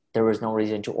 There was no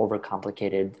reason to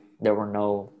overcomplicate it. There were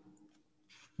no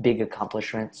big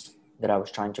accomplishments that I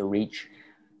was trying to reach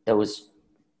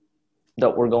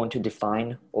that were going to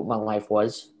define what my life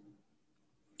was.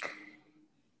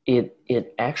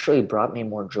 It actually brought me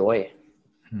more joy.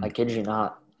 I kid you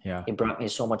not. Yeah. It brought me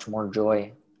so much more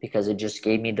joy because it just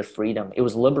gave me the freedom. It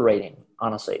was liberating,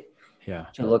 honestly. Yeah.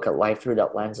 To look at life through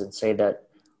that lens and say that,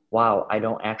 wow, I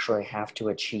don't actually have to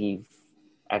achieve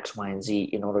X, Y, and Z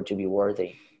in order to be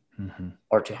worthy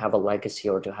or to have a legacy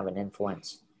or to have an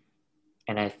influence.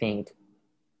 And I think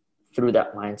through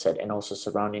that mindset and also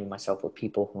surrounding myself with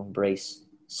people who embrace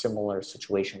similar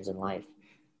situations in life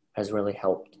has really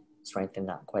helped strengthen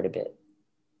that quite a bit.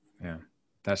 Yeah,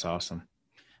 that's awesome.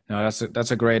 No,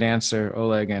 that's a great answer,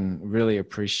 Oleg, and really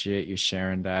appreciate you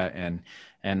sharing that.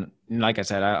 And like I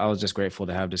said, I was just grateful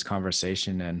to have this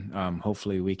conversation, and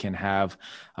hopefully we can have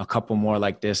a couple more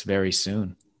like this very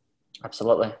soon.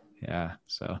 Absolutely. Yeah.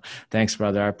 So thanks,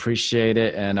 brother. I appreciate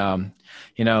it. And,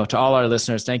 to all our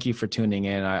listeners, thank you for tuning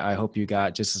in. I hope you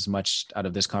got just as much out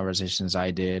of this conversation as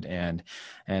I did. And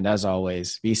as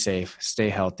always, be safe, stay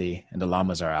healthy, and the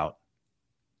llamas are out.